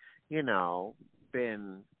actually, you know,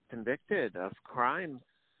 been convicted of crimes,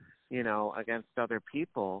 you know, against other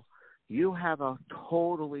people, you have a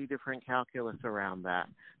totally different calculus around that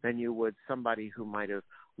than you would somebody who might have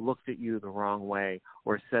looked at you the wrong way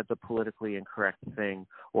or said the politically incorrect thing,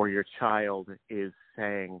 or your child is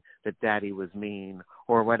saying that daddy was mean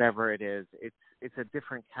or whatever it is. It's a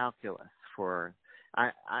different calculus for.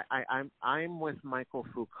 I'm with Michael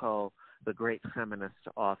Foucault, the great feminist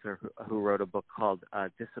author who wrote a book called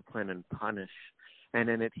Discipline and Punish, and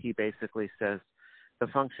in it he basically says the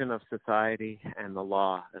function of society and the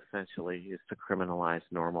law essentially is to criminalize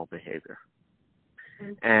normal behavior.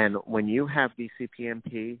 Mm-hmm. And when you have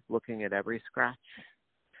DCPMP looking at every scratch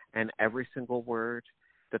and every single word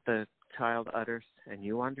that the child utters, and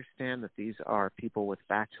you understand that these are people with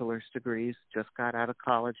bachelor's degrees, just got out of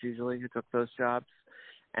college usually, who took those jobs,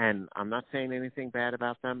 and I'm not saying anything bad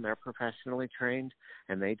about them. They're professionally trained,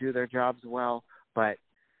 and they do their jobs well, but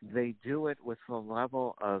they do it with a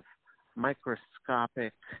level of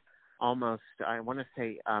microscopic, almost, I want to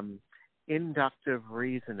say, inductive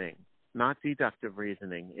reasoning, not deductive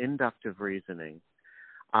reasoning, inductive reasoning,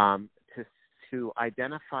 to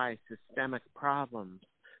identify systemic problems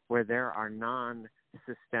where there are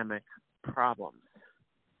non-systemic problems.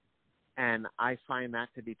 And I find that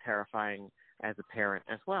to be terrifying as a parent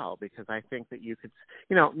as well, because I think that you could,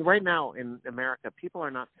 you know, right now in America, people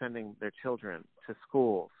are not sending their children to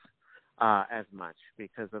schools as much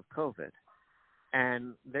because of COVID.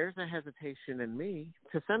 And there's a hesitation in me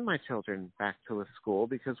to send my children back to a school,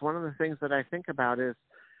 because one of the things that I think about is,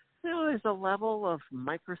 you know, there's a level of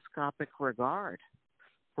microscopic regard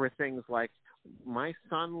for things like, my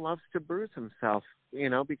son loves to bruise himself,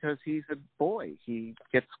 you know, because he's a boy. He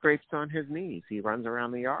gets scrapes on his knees. He runs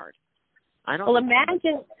around the yard.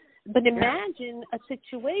 Imagine a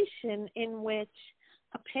situation in which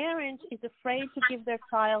a parent is afraid to give their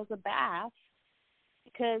child a bath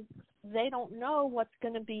because they don't know what's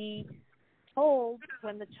going to be told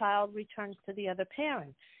when the child returns to the other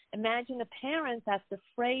parent. Imagine a parent that's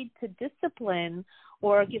afraid to discipline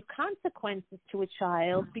or give consequences to a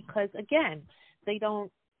child because, again, they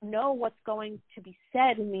don't know what's going to be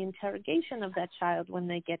said in the interrogation of that child when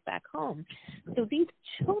they get back home. So these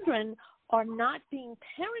children are not being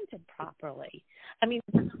parented properly. I mean,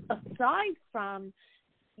 aside from,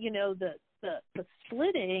 you know, the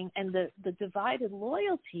splitting and the divided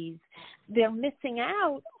loyalties, they're missing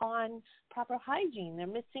out on proper hygiene. They're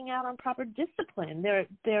missing out on proper discipline.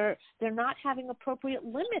 They're not having appropriate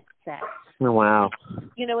limits set. Oh, wow.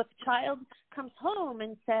 You know, if a child comes home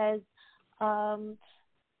and says,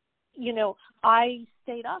 you know, I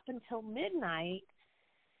stayed up until midnight,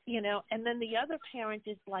 you know, and then the other parent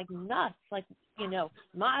is like nuts, like, you know,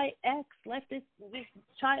 my ex let this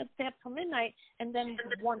child stay up till midnight, and then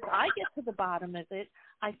once I get to the bottom of it,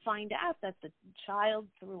 I find out that the child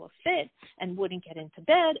threw a fit and wouldn't get into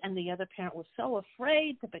bed, and the other parent was so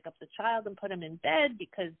afraid to pick up the child and put him in bed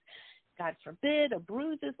because, God forbid, a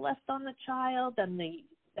bruise is left on the child, and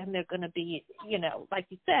they're going to be, you know, like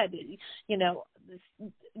you said, you know, this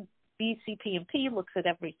BCP&P looks at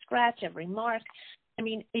every scratch, every mark. I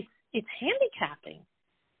mean, it's handicapping.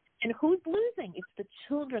 And who's losing? It's the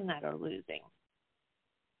children that are losing.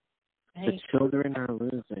 Right? The children are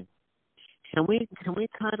losing. Can we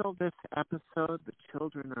title this episode "The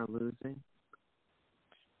Children Are Losing"?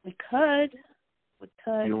 We could.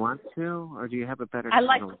 Do you want to, or do you have a better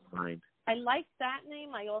title in mind? I like that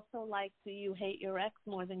name. I also like "Do You Hate Your Ex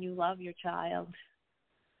More Than You Love Your Child?"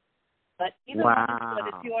 But you know, wow. But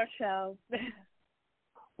it's your show.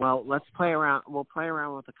 Well, let's play around. We'll play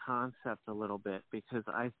around with the concept a little bit, because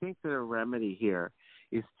I think that a remedy here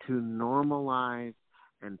is to normalize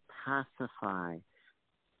and pacify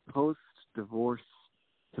post-divorce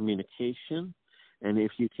communication. And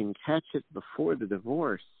if you can catch it before the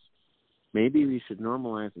divorce, maybe we should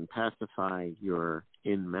normalize and pacify your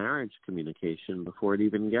in-marriage communication before it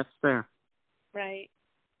even gets there. Right.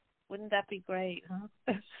 Wouldn't that be great,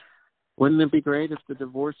 huh? Wouldn't it be great if the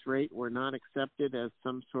divorce rate were not accepted as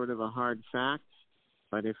some sort of a hard fact,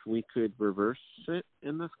 but if we could reverse it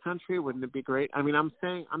in this country, wouldn't it be great? I mean, I'm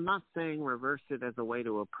not saying reverse it as a way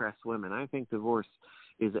to oppress women. I think divorce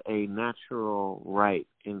is a natural right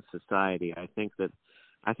in society. I think that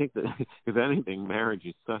if anything, marriage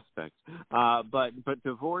is suspect. But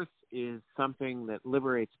divorce is something that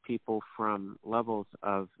liberates people from levels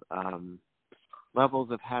of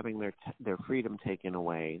having their freedom taken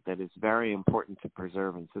away. That is very important to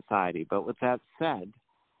preserve in society. But with that said,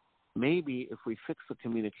 maybe if we fix the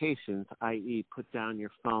communications, i.e., put down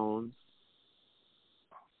your phones,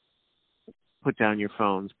 and put down your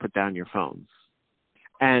phones.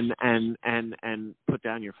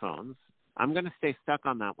 I'm going to stay stuck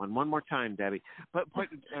on that one more time, Debbie.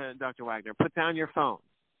 Dr. Wagner, put down your phones.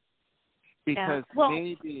 Because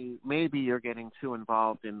maybe you're getting too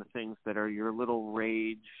involved in the things that are your little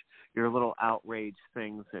outrage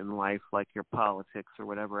things in life, like your politics or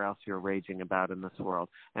whatever else you're raging about in this world.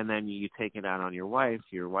 And then you take it out on your wife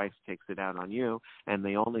takes it out on you, and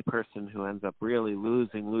the only person who ends up really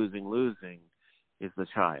losing is the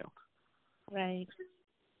child. Right.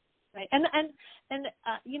 Right. And I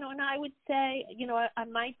would say, I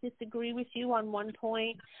might disagree with you on one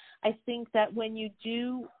point. I think that when you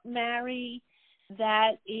do marry,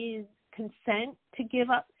 that is consent to give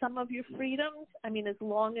up some of your freedoms. I mean, as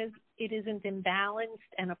long as it isn't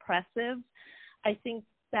imbalanced and oppressive, I think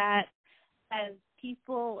that as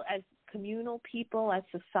people, as communal people, as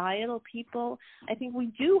societal people, I think we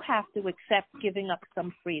do have to accept giving up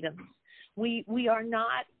some freedoms. We are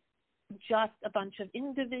not just a bunch of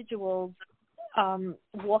individuals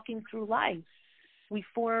walking through life. We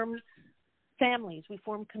form families, we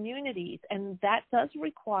form communities, and that does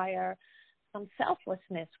require some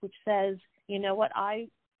selflessness, which says, you know what, I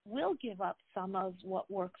will give up some of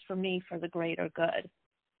what works for me for the greater good.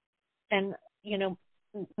 And,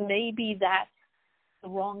 maybe that's the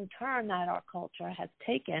wrong turn that our culture has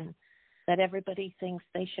taken, that everybody thinks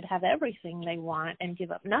they should have everything they want and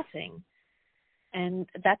give up nothing. And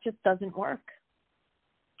that just doesn't work.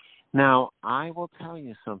 Now, I will tell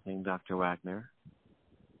you something, Dr. Wagner.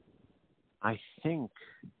 I think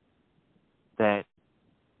that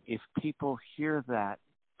if people hear that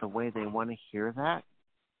the way they want to hear that,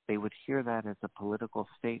 they would hear that as a political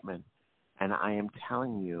statement. And I am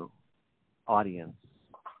telling you, audience,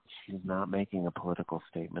 she's not making a political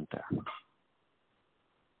statement there.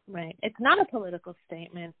 Right. It's not a political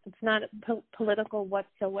statement. It's not political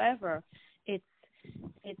whatsoever.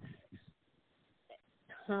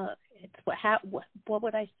 What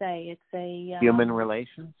would I say? It's a human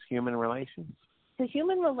relations. The human relations.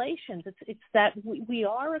 It's that we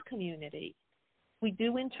are a community. We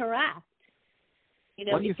do interact.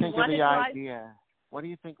 What do you think of the idea? What do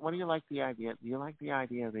you think? What do you like the idea? Do you like the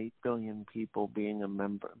idea of 8 billion people being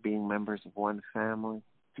members of one family?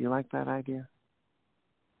 Do you like that idea?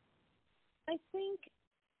 I think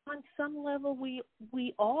on some level we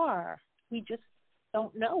are. We just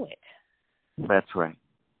don't know it. That's right.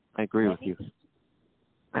 I agree with you.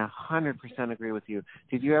 I 100% agree with you.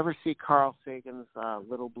 Did you ever see Carl Sagan's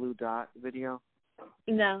Little Blue Dot video?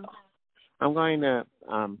 No. I'm going to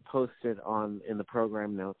post it in the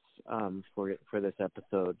program notes for this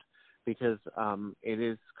episode, because it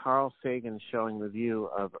is Carl Sagan showing the view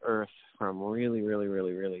of Earth from really, really,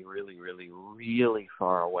 really, really, really, really, really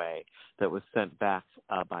far away that was sent back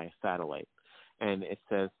by a satellite. And it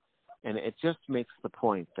says, and it just makes the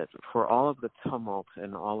point that for all of the tumult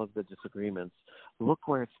and all of the disagreements, look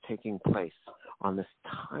where it's taking place, on this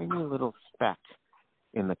tiny little speck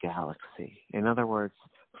in the galaxy. In other words,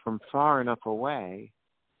 from far enough away,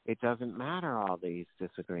 it doesn't matter all these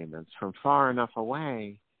disagreements. From far enough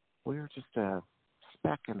away, we're just a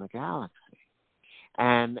speck in the galaxy.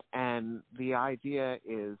 And the idea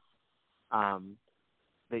is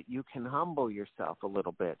that you can humble yourself a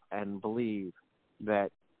little bit and believe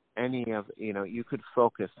that you could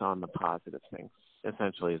focus on the positive things,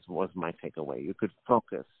 essentially, was my takeaway. You could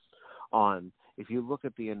focus on, if you look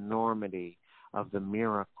at the enormity of the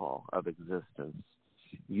miracle of existence,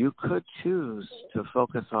 you could choose to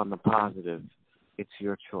focus on the positive. It's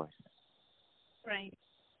your choice. Right.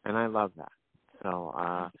 And I love that. So,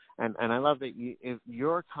 and I love that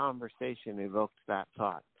your conversation evoked that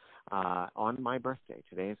thought on my birthday.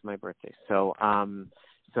 Today is my birthday. So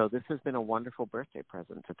this has been a wonderful birthday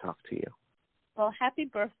present to talk to you. Well, happy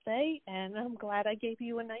birthday, and I'm glad I gave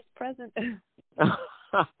you a nice present.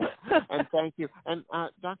 And thank you. And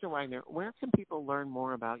Dr. Wagner, where can people learn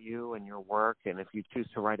more about you and your work, and if you choose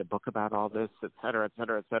to write a book about all this, et cetera, et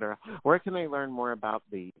cetera, et cetera, where can they learn more about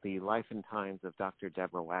the life and times of Dr.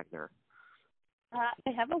 Deborah Wagner? I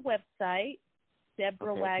have a website,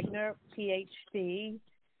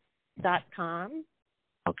 DeborahWagnerPhD.com.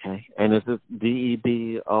 Okay. And is this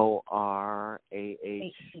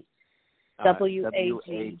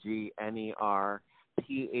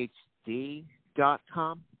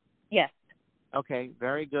DEBORAHWAGNERPHD.com? Yes. Okay,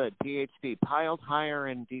 very good. PhD, piled higher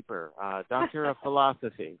and deeper. Doctor of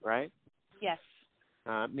Philosophy, right? Yes.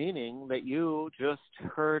 Meaning that you just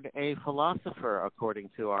heard a philosopher, according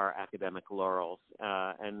to our academic laurels.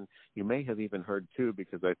 And you may have even heard two,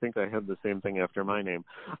 because I think I have the same thing after my name.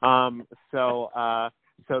 So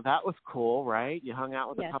that was cool, right? You hung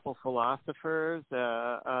out with a couple philosophers,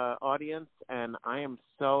 audience, and I am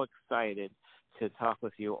so excited to talk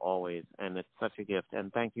with you always, and it's such a gift.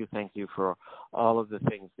 And thank you for all of the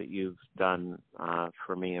things that you've done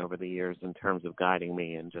for me over the years in terms of guiding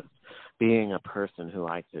me and just being a person who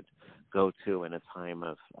I could go to in a time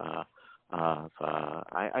of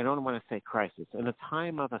I don't want to say crisis, in a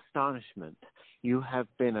time of astonishment. You have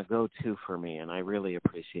been a go-to for me, and I really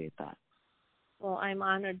appreciate that. Well, I'm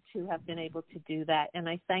honored to have been able to do that, and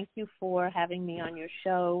I thank you for having me on your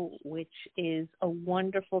show, which is a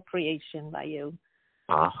wonderful creation by you.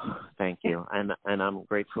 Oh, thank you. And I'm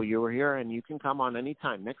grateful you were here, and you can come on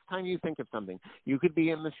anytime. Next time you think of something, you could be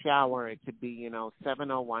in the shower. It could be,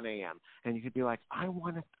 7:01 a.m., and you could be like,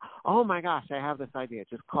 oh, my gosh, I have this idea.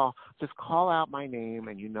 Just call out my name,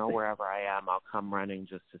 and wherever I am, I'll come running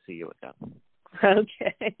just to see you again.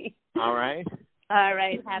 Okay. All right? All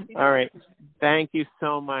right. Happy. All right. Thank you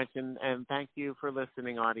so much, and thank you for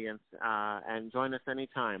listening, audience. And join us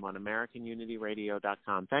anytime on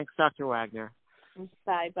AmericanUnityRadio.com. Thanks, Dr. Wagner.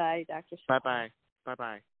 Bye-bye, Dr. Bye-bye.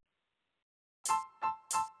 Bye-bye.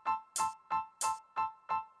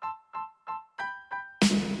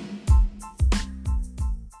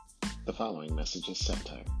 The following message is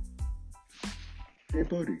satire. Hey,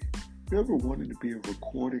 buddy, you ever wanted to be a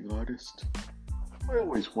recording artist? I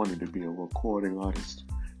always wanted to be a recording artist,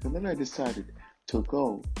 and then I decided to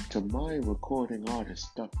go to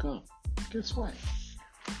myrecordingartist.com. Guess what?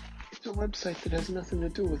 It's a website that has nothing to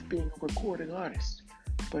do with being a recording artist,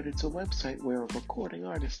 but it's a website where a recording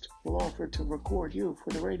artist will offer to record you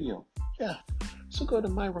for the radio. Yeah, so go to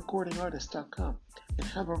myrecordingartist.com and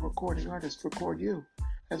have a recording artist record you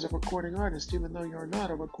as a recording artist, even though you're not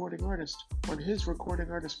a recording artist, on his recording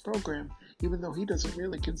artist program, even though he doesn't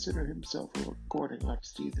really consider himself a recording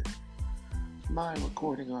artist either.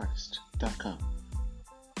 myrecordingartist.com.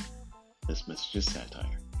 This message is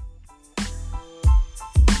satire.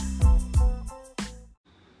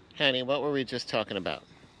 Honey, what were we just talking about?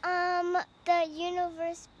 The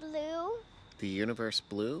universe blue. The universe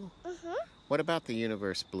blue? Mm-hmm. What about the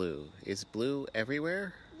universe blue? Is blue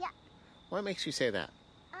everywhere? Yeah. What makes you say that?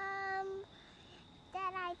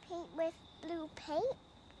 That I paint with blue paint.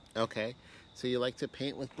 Okay. So you like to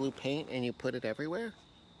paint with blue paint and you put it everywhere?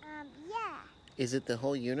 Yeah. Is it the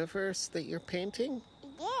whole universe that you're painting?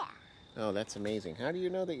 Yeah. Oh, that's amazing. How do you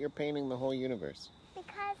know that you're painting the whole universe?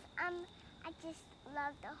 Because, I just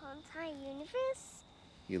love the whole entire universe.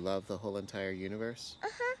 You love the whole entire universe?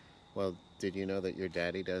 Uh-huh. Well, did you know that your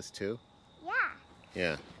daddy does too? Yeah.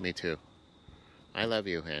 Yeah, me too. I love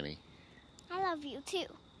you, Hanny. I love you too.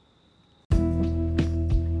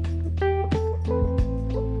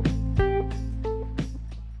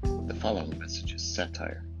 The following message is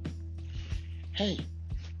satire. Hey,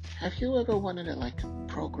 have you ever wanted to,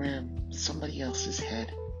 program somebody else's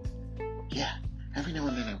head? Yeah, every now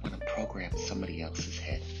and then I want to program somebody else's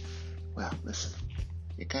head. Well, listen,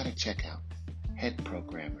 you gotta check out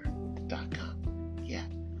headprogrammer.com. Yeah,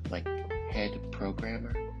 like head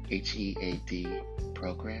programmer, H-E-A-D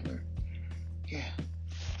programmer. Yeah,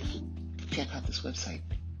 check out this website.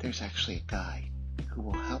 There's actually a guy who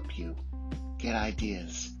will help you get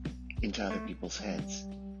ideas into other people's heads,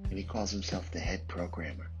 and he calls himself the head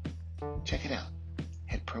programmer. Check it out,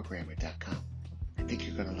 headprogrammer.com. I think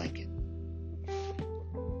you're gonna like it.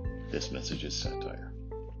 This message is satire.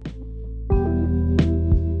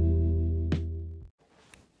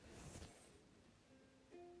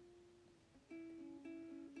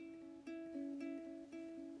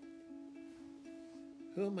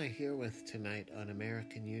 Who am I here with tonight on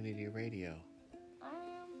American Unity Radio?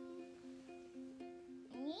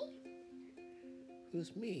 Me?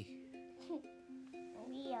 Who's me?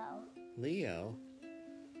 Leo. Leo?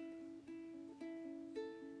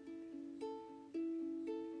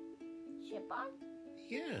 Chipmunk?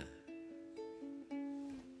 Yeah.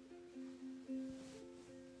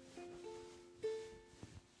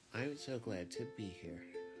 I'm so glad to be here.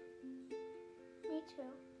 Me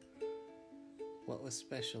too. What was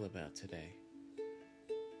special about today?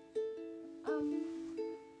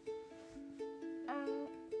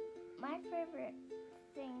 My favorite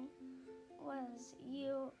thing was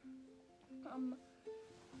you,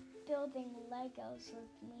 building Legos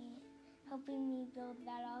with me, helping me build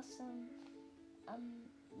that awesome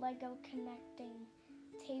Lego connecting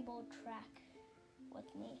table track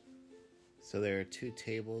with me. So there are 2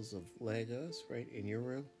 tables of Legos right in your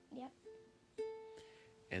room? Yep.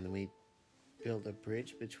 And we build a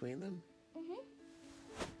bridge between them?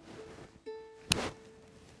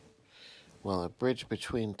 Well, a bridge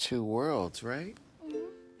between 2 worlds, right?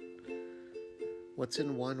 What's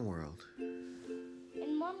in one world?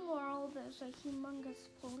 In one world, there's a humongous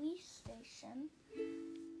police station.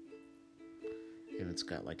 And it's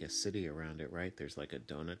got like a city around it, right? There's like a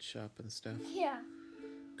donut shop and stuff? Yeah.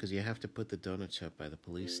 Because you have to put the donut shop by the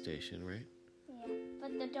police station, right? Yeah,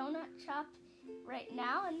 but the donut shop right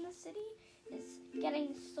now in the city is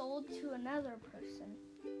getting sold to another person.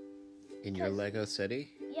 In your Lego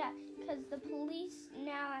city? Yeah, because the police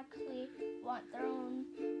now actually want their own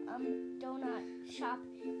donut shop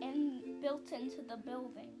built into the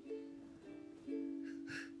building.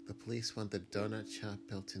 The police want the donut shop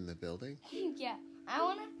built in the building? Yeah, I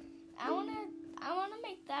wanna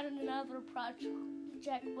make that another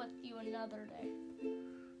project with you another day.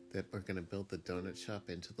 That we're going to build the donut shop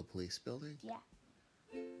into the police building? Yeah.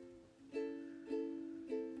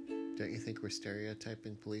 Don't you think we're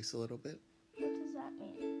stereotyping police a little bit? What does that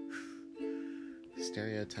mean?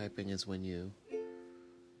 Stereotyping is when you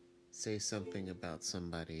say something about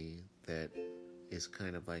somebody that is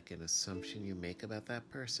kind of like an assumption you make about that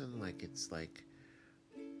person. Like it's like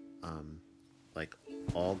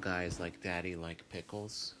all guys like daddy like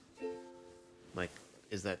pickles. Like,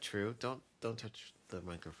 is that true? Don't touch the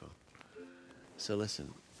microphone. So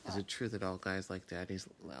listen, is it true that all guys like daddies,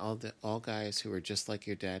 all guys who are just like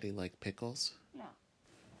your daddy like pickles? No.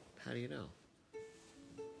 How do you know?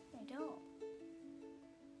 I don't.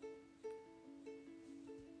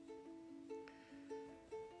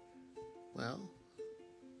 Well,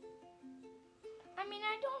 I mean,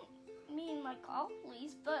 I don't mean like all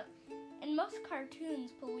police, but in most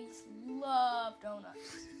cartoons, police love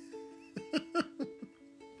donuts.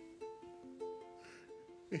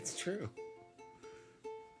 it's true.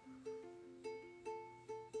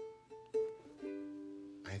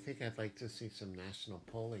 I think I'd like to see some national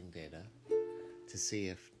polling data to see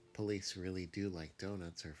if police really do like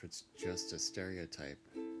donuts or if it's just a stereotype.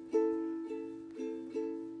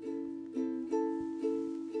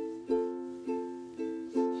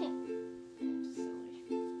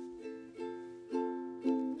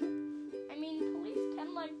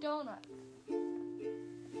 Donuts.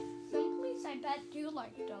 Some police, I bet, do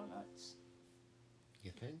like donuts.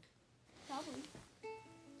 You think? Probably.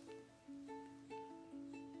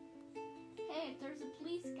 Hey, if there's a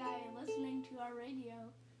police guy listening to our radio,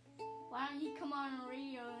 why don't you come on the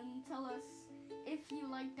radio and tell us if you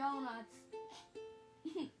like donuts?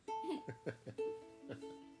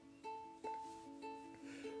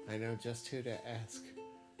 I know just who to ask.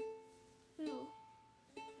 Who?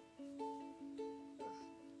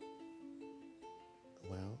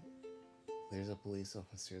 Well, there's a police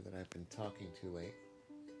officer that I've been talking to late.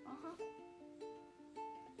 Uh-huh.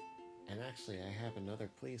 And actually, I have another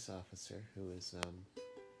police officer who is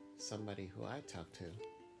somebody who I talk to.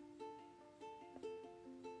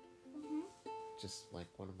 Mm-hmm. Just like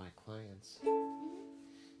one of my clients.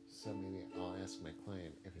 So maybe I'll ask my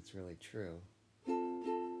client if it's really true.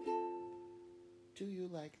 Do you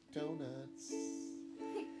like donuts,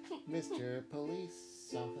 Mr.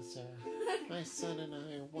 Police Officer? My son and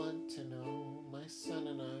I want to know. My son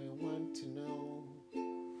and I want to know.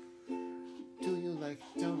 Do you like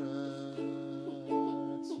donuts,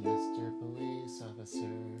 Mr. Police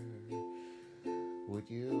Officer? Would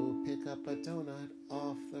you pick up a donut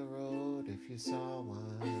off the road if you saw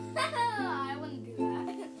one? I wouldn't do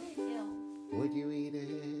that. Ew. Would you eat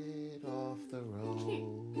it off the road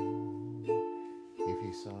if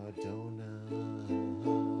you saw a donut?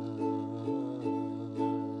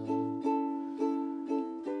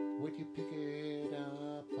 Would you pick it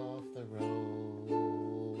up off the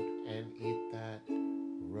road and eat that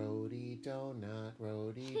roadie donut,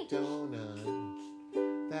 roadie donut,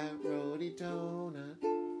 that roadie donut,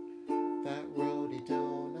 that roadie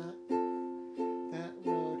donut, that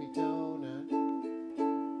roadie donut,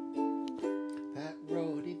 that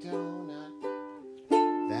roadie donut,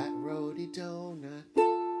 that roadie donut,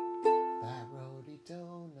 that roadie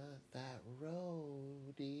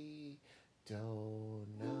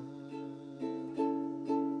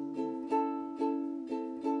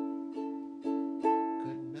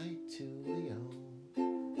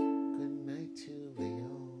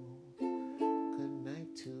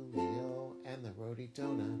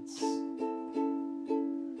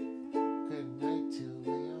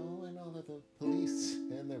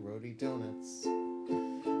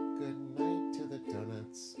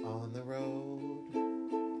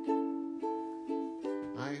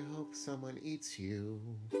eats you.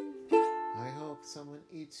 I hope someone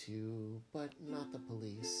eats you, but not the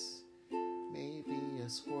police. Maybe a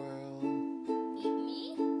squirrel. Eat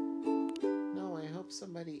me? No, I hope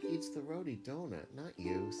somebody eats the roadie donut, not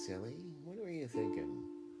you, silly. What were you thinking?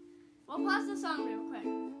 Well, pause the song real quick.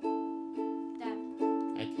 Dad.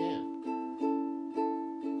 I can't.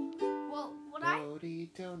 Well, what Roadie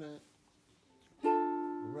donut.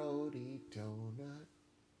 Roadie donut.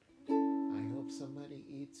 I hope somebody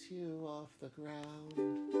eats you off the ground.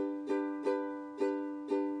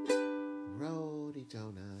 Roadie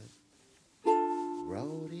donut.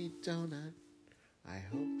 Roadie donut. I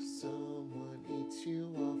hope someone eats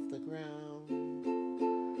you off the ground.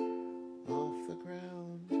 Off the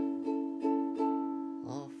ground.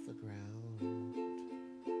 Off the ground.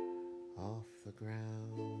 Off the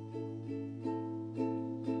ground.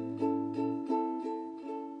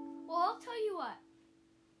 Well, I'll tell you what.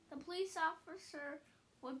 The police officer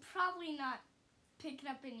would probably not pick it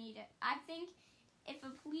up and eat it. I think if a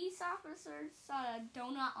police officer saw a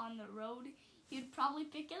donut on the road, he'd probably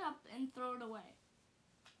pick it up and throw it away.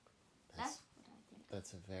 That's what I think.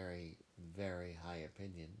 That's a very, very high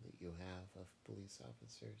opinion that you have of police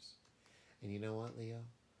officers. And you know what, Leo?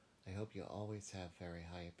 I hope you always have very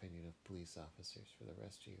high opinion of police officers for the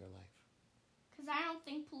rest of your life. Because I don't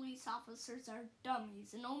think police officers are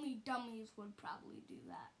dummies, and only dummies would probably do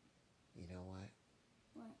that. You know what?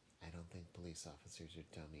 What? I don't think police officers are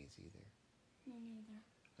dummies either. Me neither.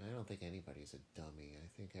 I don't think anybody's a dummy. I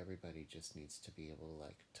think everybody just needs to be able to,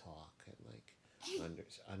 like, talk and, like,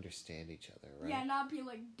 understand each other, right? Yeah, not be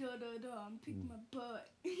like, da-da-da, and pick my butt.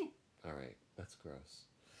 All right, that's gross.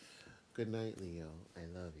 Good night, Leo. I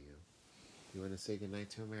love you. You want to say good night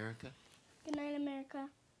to America? Good night, America.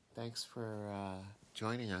 Thanks for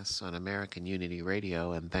joining us on American Unity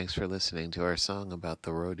Radio, and thanks for listening to our song about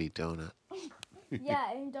the roadie donut.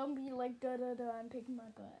 Yeah, and don't be like, da-da-da, and pick my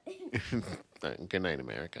butt. Good night,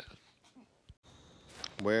 America.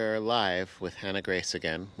 We're live with Hannah Grace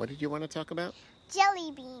again. What did you want to talk about?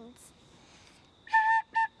 Jelly beans.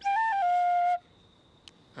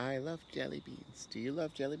 I love jelly beans. Do you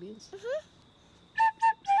love jelly beans? Mm-hmm.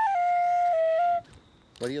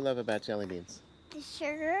 What do you love about jelly beans? The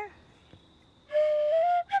sugar.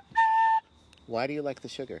 Why do you like the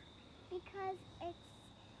sugar? Because it's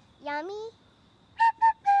yummy.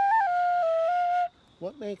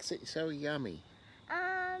 What makes it so yummy?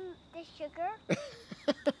 The sugar.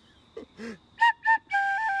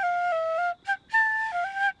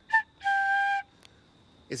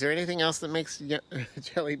 Is there anything else that makes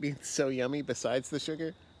jelly beans so yummy besides the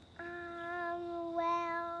sugar?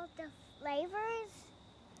 Well, the flavors.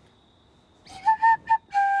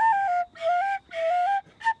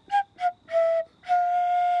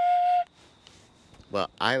 Well,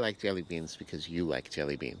 I like jelly beans because you like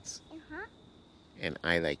jelly beans. Uh-huh. And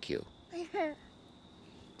I like you.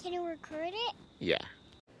 Can you record it? Yeah.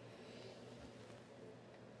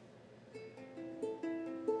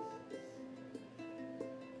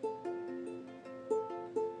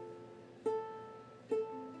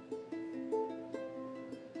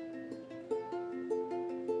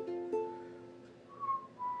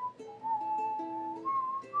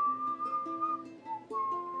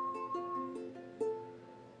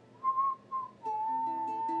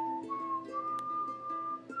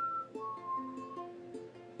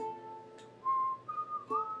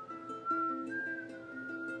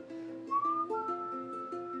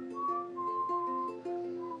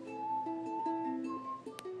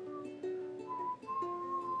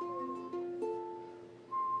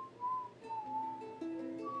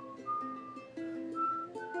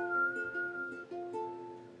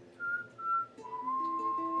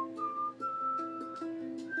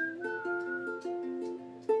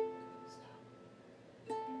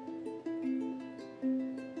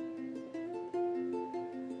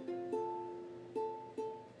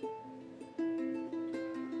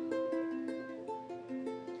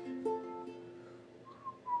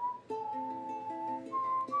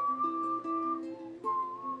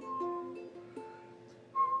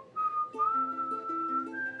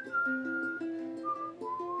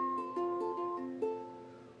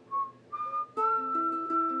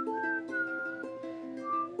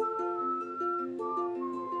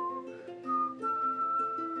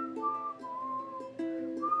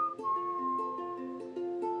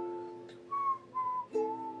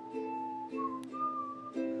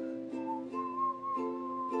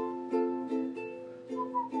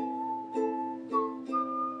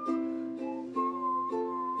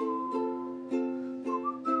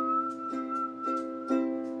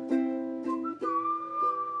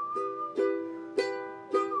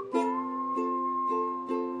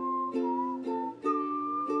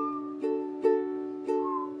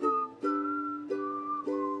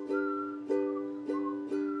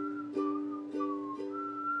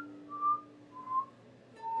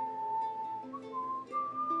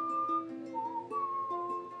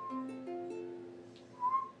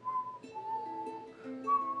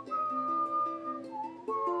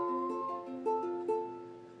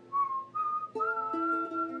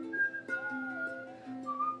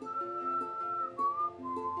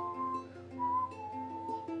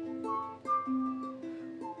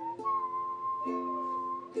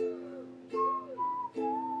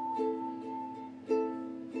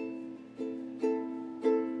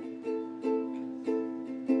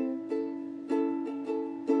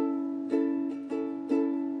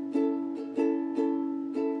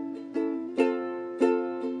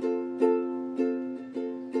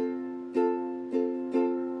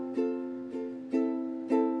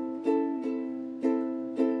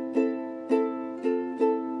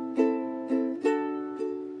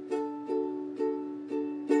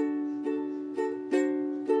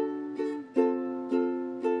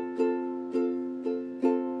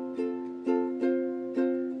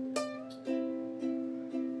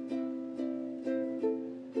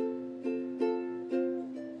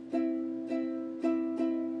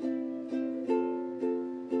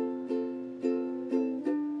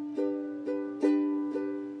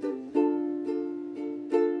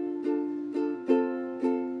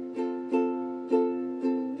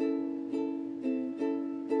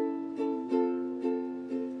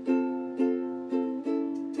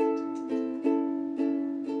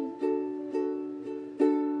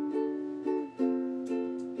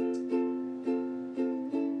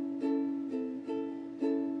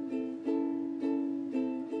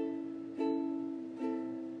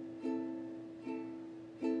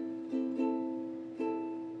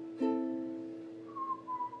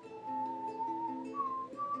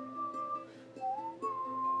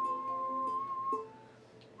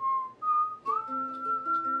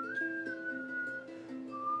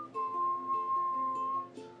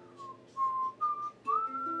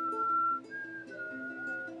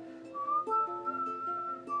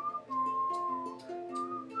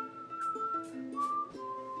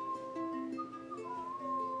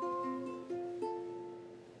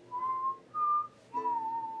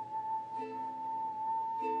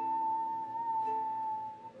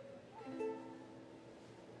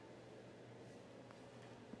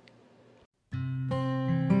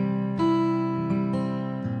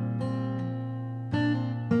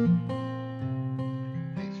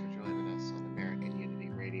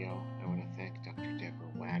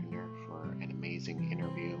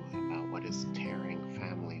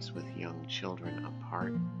 young children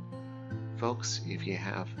apart. Folks, if you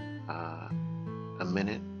have a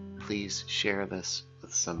minute, please share this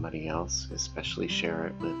with somebody else, especially share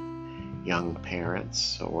it with young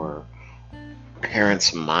parents or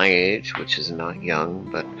parents my age, which is not young,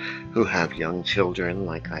 but who have young children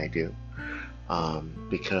like I do,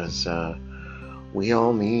 because we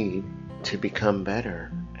all need to become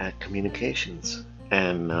better at communications.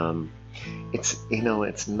 And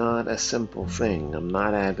it's not a simple thing. I'm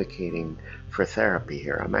not advocating for therapy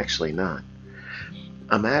here. I'm actually not.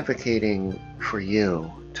 I'm advocating for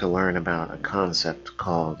you to learn about a concept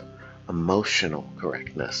called emotional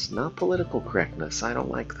correctness, not political correctness. I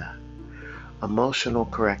don't like that. Emotional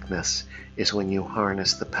correctness is when you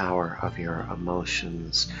harness the power of your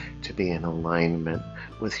emotions to be in alignment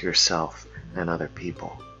with yourself and other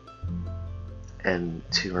people. And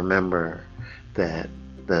to remember that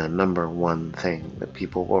the number one thing that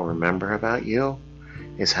people will remember about you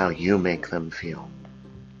is how you make them feel.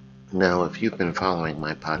 Now, if you've been following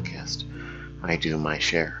my podcast, I do my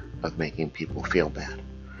share of making people feel bad.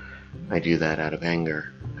 I do that out of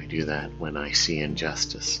anger. I do that when I see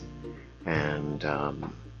injustice. And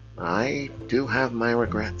I do have my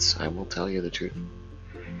regrets, I will tell you the truth.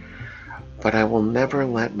 But I will never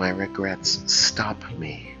let my regrets stop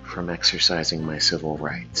me from exercising my civil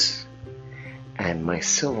rights. And my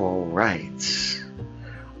civil rights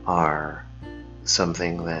are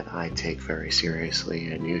something that I take very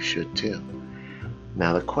seriously, and you should too.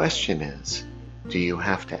 Now the question is, do you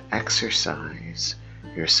have to exercise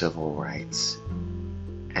your civil rights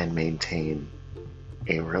and maintain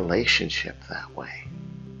a relationship that way?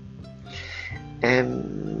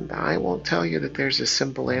 And I won't tell you that there's a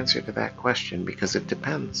simple answer to that question, because it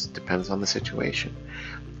depends on the situation.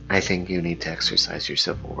 I think you need to exercise your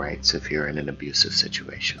civil rights if you're in an abusive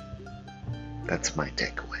situation. That's my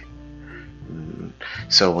takeaway.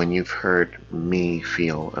 So when you've heard me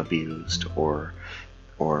feel abused, or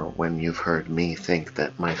when you've heard me think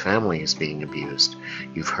that my family is being abused,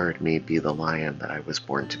 you've heard me be the lion that I was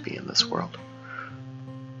born to be in this world.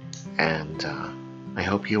 And I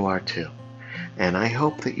hope you are too. And I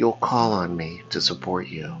hope that you'll call on me to support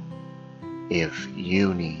you if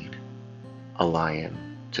you need a lion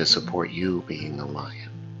to support you being a lion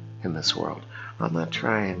in this world. I'm not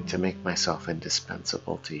trying to make myself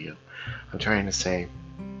indispensable to you. I'm trying to say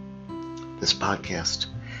this podcast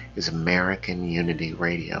is American Unity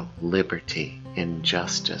Radio,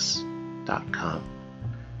 libertyinjustice.com.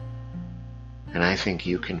 And I think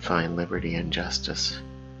you can find liberty and justice.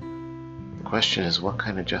 The question is, what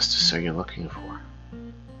kind of justice are you looking for?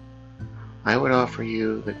 I would offer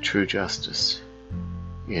you that true justice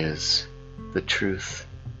is the truth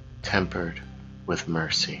tempered with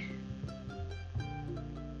mercy,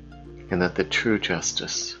 and that the true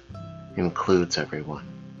justice includes everyone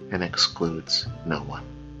and excludes no one.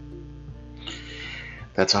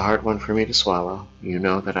 That's a hard one for me to swallow. You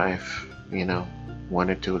know that I've,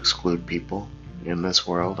 wanted to exclude people in this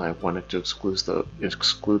world. I wanted to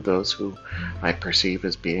exclude those who I perceive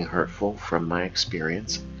as being hurtful from my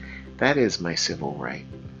experience. That is my civil right.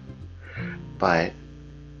 But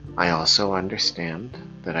I also understand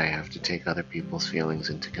that I have to take other people's feelings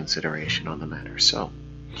into consideration on the matter. So,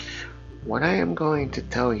 what I am going to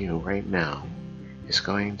tell you right now is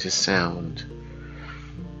going to sound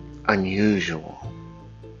unusual.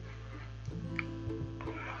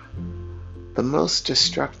 The most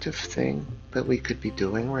destructive thing that we could be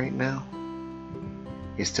doing right now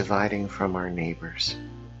is dividing from our neighbors.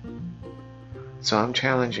 So I'm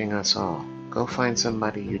challenging us all. Go find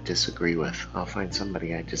somebody you disagree with. I'll find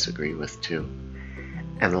somebody I disagree with too.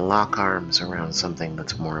 And lock arms around something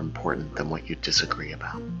that's more important than what you disagree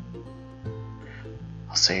about.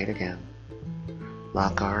 I'll say it again.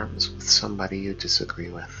 Lock arms with somebody you disagree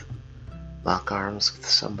with. Lock arms with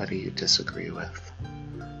somebody you disagree with.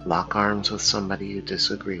 Lock arms with somebody you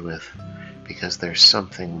disagree with, because there's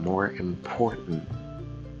something more important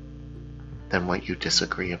than what you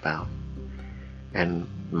disagree about. And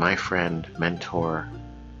my friend, mentor,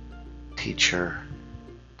 teacher,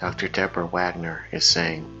 Dr. Deborah Wagner is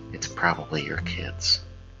saying it's probably your kids.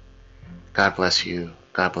 God bless you.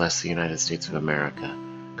 God bless the United States of America.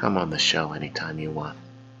 Come on the show anytime you want.